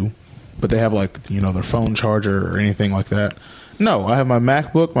do, but they have like, their phone charger or anything like that. No, I have my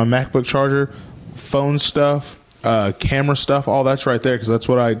MacBook charger, phone stuff, camera stuff, all that's right there because that's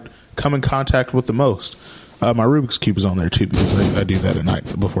what I come in contact with the most. My Rubik's Cube is on there too because I do that at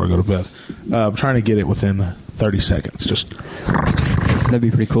night before I go to bed. I'm trying to get it within 30 seconds. That'd be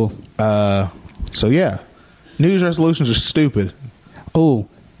pretty cool. So yeah, New Year's resolutions are stupid. Oh,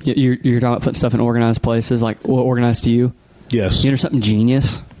 you're talking about putting stuff in organized places, like what organized to you? Yes. You know something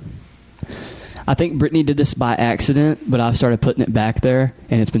genius? I think Brittany did this by accident, but I've started putting it back there,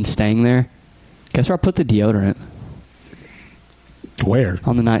 and it's been staying there. Guess where I put the deodorant? Where?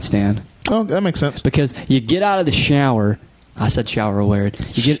 On the nightstand. Oh, that makes sense. Because you get out of the shower. I said shower weird.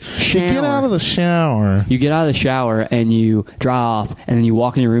 You get out of the shower. You get out of the shower and you dry off, and then you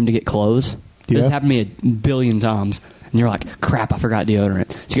walk in your room to get clothes. Yeah. This has happened to me a billion times. And you're like, crap, I forgot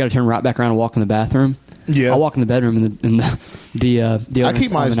deodorant. So you got to turn right back around and walk in the bathroom. Yeah. I'll walk in the bedroom and the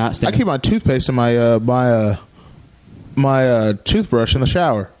deodorant's on the nightstand. I keep my toothpaste in my toothbrush in the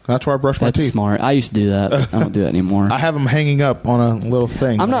shower. That's where I brush my teeth. That's smart. I used to do that, but I don't do that anymore. I have them hanging up on a little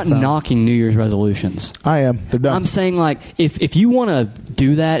thing. I'm not knocking New Year's resolutions. I am. They're done. I'm saying, like, if you want to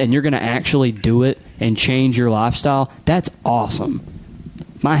do that and you're going to actually do it and change your lifestyle, that's awesome.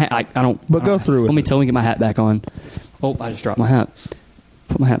 My hat, I don't. But go through with it. Let me get my hat back on. Oh, I just dropped my hat.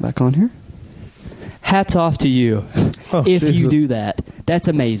 Put my hat back on here. Hats off to you if you do that. That's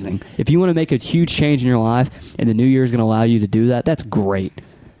amazing. If you want to make a huge change in your life and the new year is going to allow you to do that, that's great.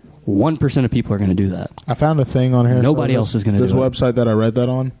 1% of people are going to do that. I found a thing on here. Nobody else is going to do it. This website that I read that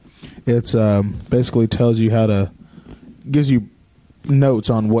on, it's basically tells you gives you notes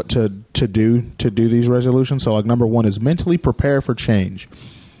on what to do these resolutions. So like number 1 is mentally prepare for change.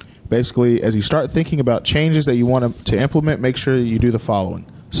 Basically, as you start thinking about changes that you want to implement, make sure you do the following.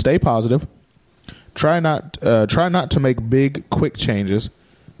 Stay positive. Try not to make big, quick changes.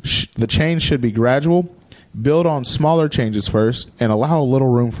 The change should be gradual. Build on smaller changes first, and allow a little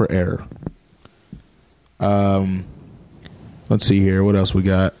room for error. Let's see here. What else we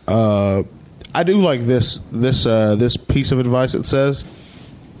got? I do like this piece of advice. It says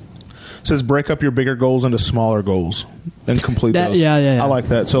break up your bigger goals into smaller goals and complete those. Yeah. I like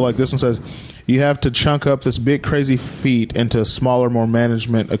that. So like this one says, you have to chunk up this big crazy feat into smaller, more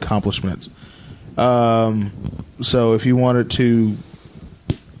management accomplishments. So if you wanted to,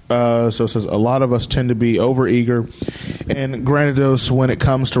 so it says a lot of us tend to be overeager and grandiose when it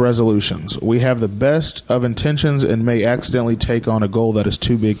comes to resolutions. We have the best of intentions and may accidentally take on a goal that is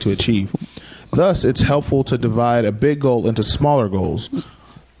too big to achieve. Thus, it's helpful to divide a big goal into smaller goals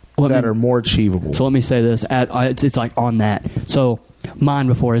that are more achievable. So let me say this. It's like on that. So mine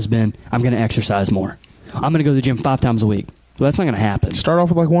before has been, I'm going to exercise more. I'm going to go to the gym 5 times a week. Well, that's not going to happen. Start off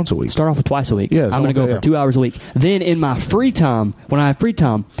with like once a week. Start off with twice a week. Yeah, I'm going to go for 2 hours a week. Then in my free time, when I have free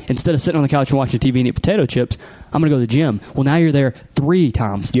time, instead of sitting on the couch and watching TV and eat potato chips, I'm going to go to the gym. Well, now you're there 3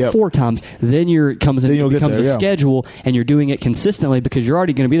 times, 4 times. Then it becomes a schedule, and you're doing it consistently because you're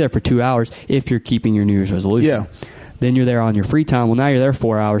already going to be there for 2 hours if you're keeping your New Year's resolution. Yeah. Then you're there on your free time. Well, now you're there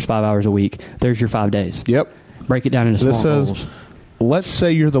 4 hours, 5 hours a week. There's your 5 days. Yep. Break it down into small goals. Let's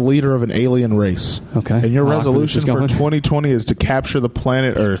say you're the leader of an alien race. Okay. And your resolution for 2020 is to capture the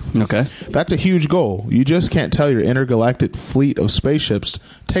planet Earth. Okay. That's a huge goal. You just can't tell your intergalactic fleet of spaceships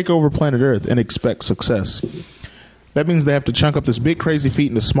take over planet Earth and expect success. That means they have to chunk up this big crazy feat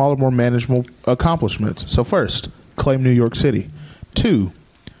into smaller, more manageable accomplishments. So first, claim New York City. 2,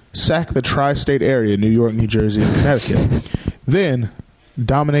 sack the tri-state area, New York, New Jersey, and Connecticut. Then,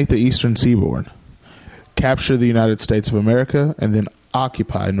 dominate the eastern seaboard. Capture the United States of America, and then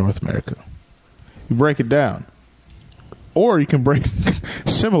occupy North America. You break it down. Or you can break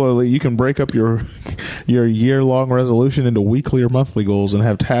up your year-long resolution into weekly or monthly goals and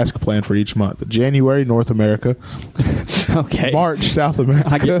have task plan for each month. January, North America. Okay. March, South America.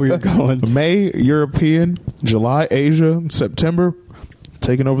 I get where you're going. May, European. July, Asia. September,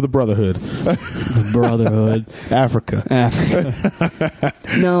 taking over the Brotherhood. Africa.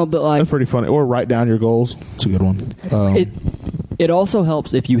 No, but like... That's pretty funny. Or write down your goals. It's a good one. It also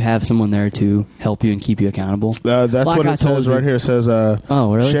helps if you have someone there to help you and keep you accountable. That's like what it says right here. It says,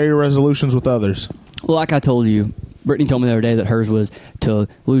 oh, really? Share your resolutions with others. Well, like I told you, Brittany told me the other day that hers was to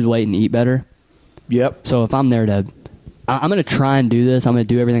lose weight and eat better. Yep. So if I'm there I'm going to try and do this. I'm going to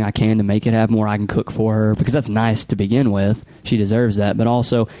do everything I can to make it happen where I can cook for her because that's nice to begin with. She deserves that. But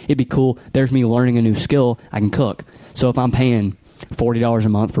also, it'd be cool. There's me learning a new skill. I can cook. So if I'm paying $40 a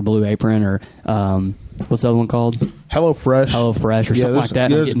month for Blue Apron or what's the other one called? HelloFresh or something like that.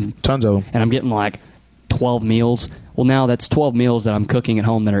 There's tons of them. And I'm getting like 12 meals. Well, now that's 12 meals that I'm cooking at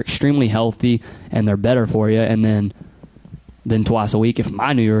home that are extremely healthy and they're better for you. And then twice a week, if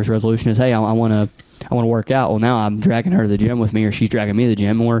my New Year's resolution is, hey, I want to work out. Well, now I'm dragging her to the gym with me, or she's dragging me to the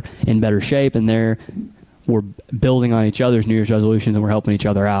gym, and we're in better shape, and we're building on each other's New Year's resolutions, and we're helping each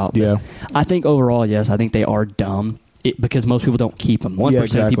other out. Yeah. But I think overall, yes, I think they are dumb because most people don't keep them.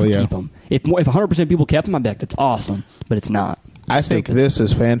 1% of people keep them. If 100% of people kept them, I'd be like, that's awesome, but it's not. I think this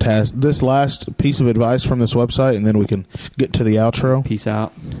is fantastic. This last piece of advice from this website, and then we can get to the outro. Peace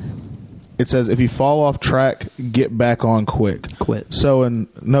out. It says, if you fall off track, get back on quick. Quit. It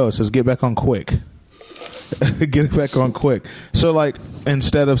says get back on quick. Get back on quick. So, like,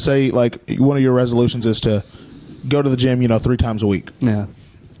 instead of, say, like, one of your resolutions is to go to the gym, 3 times a week. Yeah.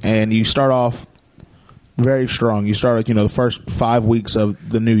 And you start off very strong. You start, the first 5 weeks of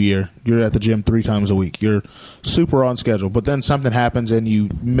the new year, you're at the gym 3 times a week. You're super on schedule. But then something happens and you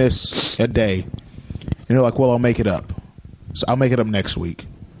miss a day. And you're like, well, I'll make it up. So I'll make it up next week.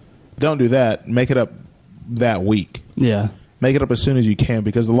 Don't do that. Make it up that week. Yeah. Make it up as soon as you can,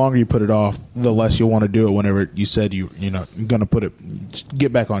 because the longer you put it off, the less you'll want to do it whenever you said you're going to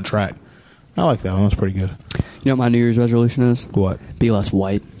get back on track. I like that one. That's pretty good. You know what my New Year's resolution is? What? Be less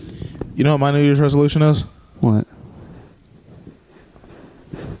white. You know what my New Year's resolution is? What?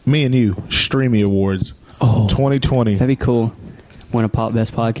 Me and you, Streamy Awards. Oh. 2020. That'd be cool. Win a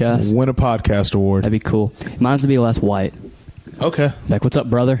best podcast. Win a podcast award. That'd be cool. Mine's to be less white. Okay. Like, what's up,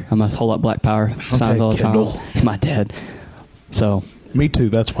 brother? I'm going to hold up Black Power signs all the Kendall. time. My dad. So. Me too.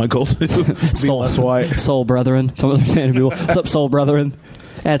 That's my goal too. Be less white. Soul brethren. Some other saying to people, what's up, soul brethren?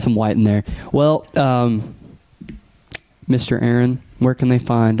 Add some white in there. Well, Mr. Aaron, where can they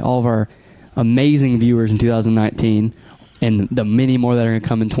find all of our amazing viewers in 2019 and the many more that are going to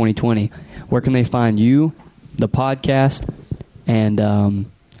come in 2020? Where can they find you, the podcast, and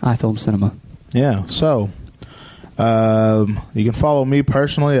iFilm Cinema? Yeah. So. You can follow me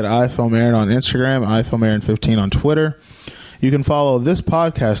personally at iFilmAaron on Instagram, iFilmAaron15 on Twitter. You can follow this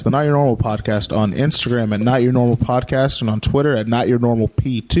podcast, the Not Your Normal Podcast, on Instagram at Not Your Normal Podcast and on Twitter at Not Your Normal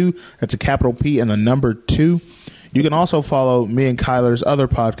P2. That's a capital P and the number 2. You can also follow me and Kyler's other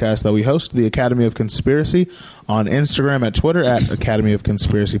podcast that we host, the Academy of Conspiracy, on Instagram at Twitter at Academy of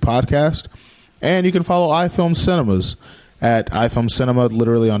Conspiracy Podcast. And you can follow iFilm Cinemas at iFilm Cinema,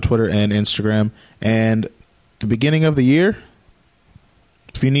 literally on Twitter and Instagram. And the beginning of the year,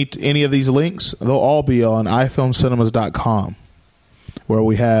 if you need any of these links, they'll all be on ifilmcinemas.com, where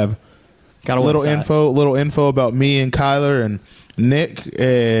we have little info about me and Kyler and Nick,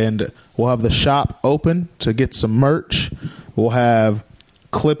 and we'll have the shop open to get some merch. We'll have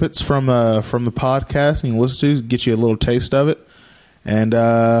clippets from the podcast and you can listen to, get you a little taste of it. And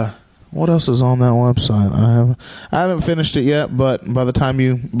what else is on that website? I haven't finished it yet, but by the time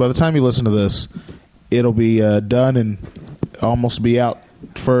you listen to this, it'll be done and almost be out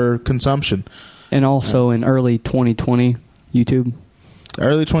for consumption. And also in early 2020, YouTube.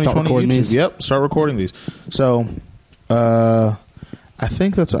 Early 2020 YouTube. These. Yep, start recording these. So, I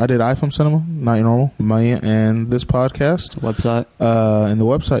think I did iPhone Cinema, Not Your Normal, and this podcast. Website. And the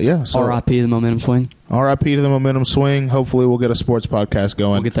website, yeah. So, R.I.P. to the Momentum Swing. R.I.P. to the Momentum Swing. Hopefully we'll get a sports podcast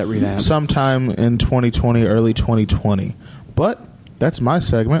going. We'll get that revamped. Sometime in 2020, early 2020. But that's my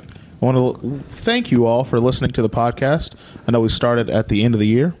segment. I want to thank you all for listening to the podcast. I know we started at the end of the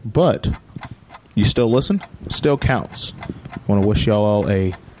year, but you still listen. It still counts. I want to wish y'all all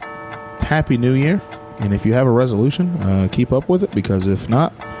a happy new year. And if you have a resolution, keep up with it, because if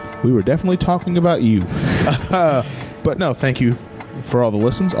not, we were definitely talking about you. But no, thank you for all the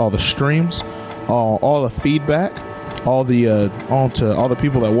listens, all the streams, all the feedback, all the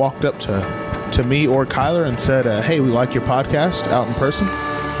people that walked up to me or Kyler and said, hey, we like your podcast out in person.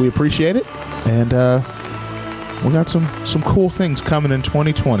 We appreciate it. And we got some cool things coming in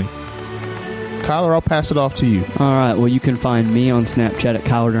 2020. Kyler, I'll pass it off to you. All right. Well, you can find me on Snapchat at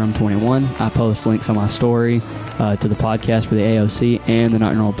KylerDurham21. I post links on my story to the podcast for the AOC and the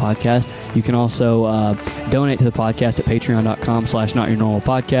Not Your Normal podcast. You can also donate to the podcast at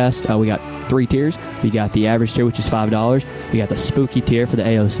patreon.com/NotYourNormalPodcast. We got 3 tiers. We got the average tier, which is $5. We got the spooky tier for the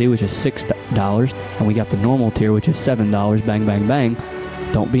AOC, which is $6. And we got the normal tier, which is $7. Bang, bang, bang.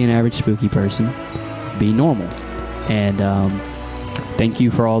 Don't be an average spooky person. Be normal. And thank you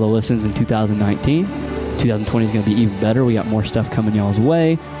for all the listens in 2019. 2020 is going to be even better. We got more stuff coming y'all's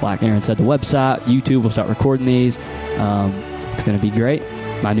way. Like Aaron said, the website, YouTube, we'll start recording these. It's going to be great.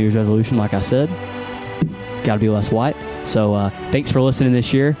 My New Year's resolution, like I said, got to be less white. So thanks for listening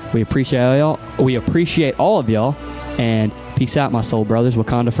this year. We appreciate y'all. We appreciate all of y'all. And peace out, my soul brothers.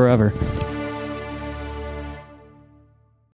 Wakanda forever.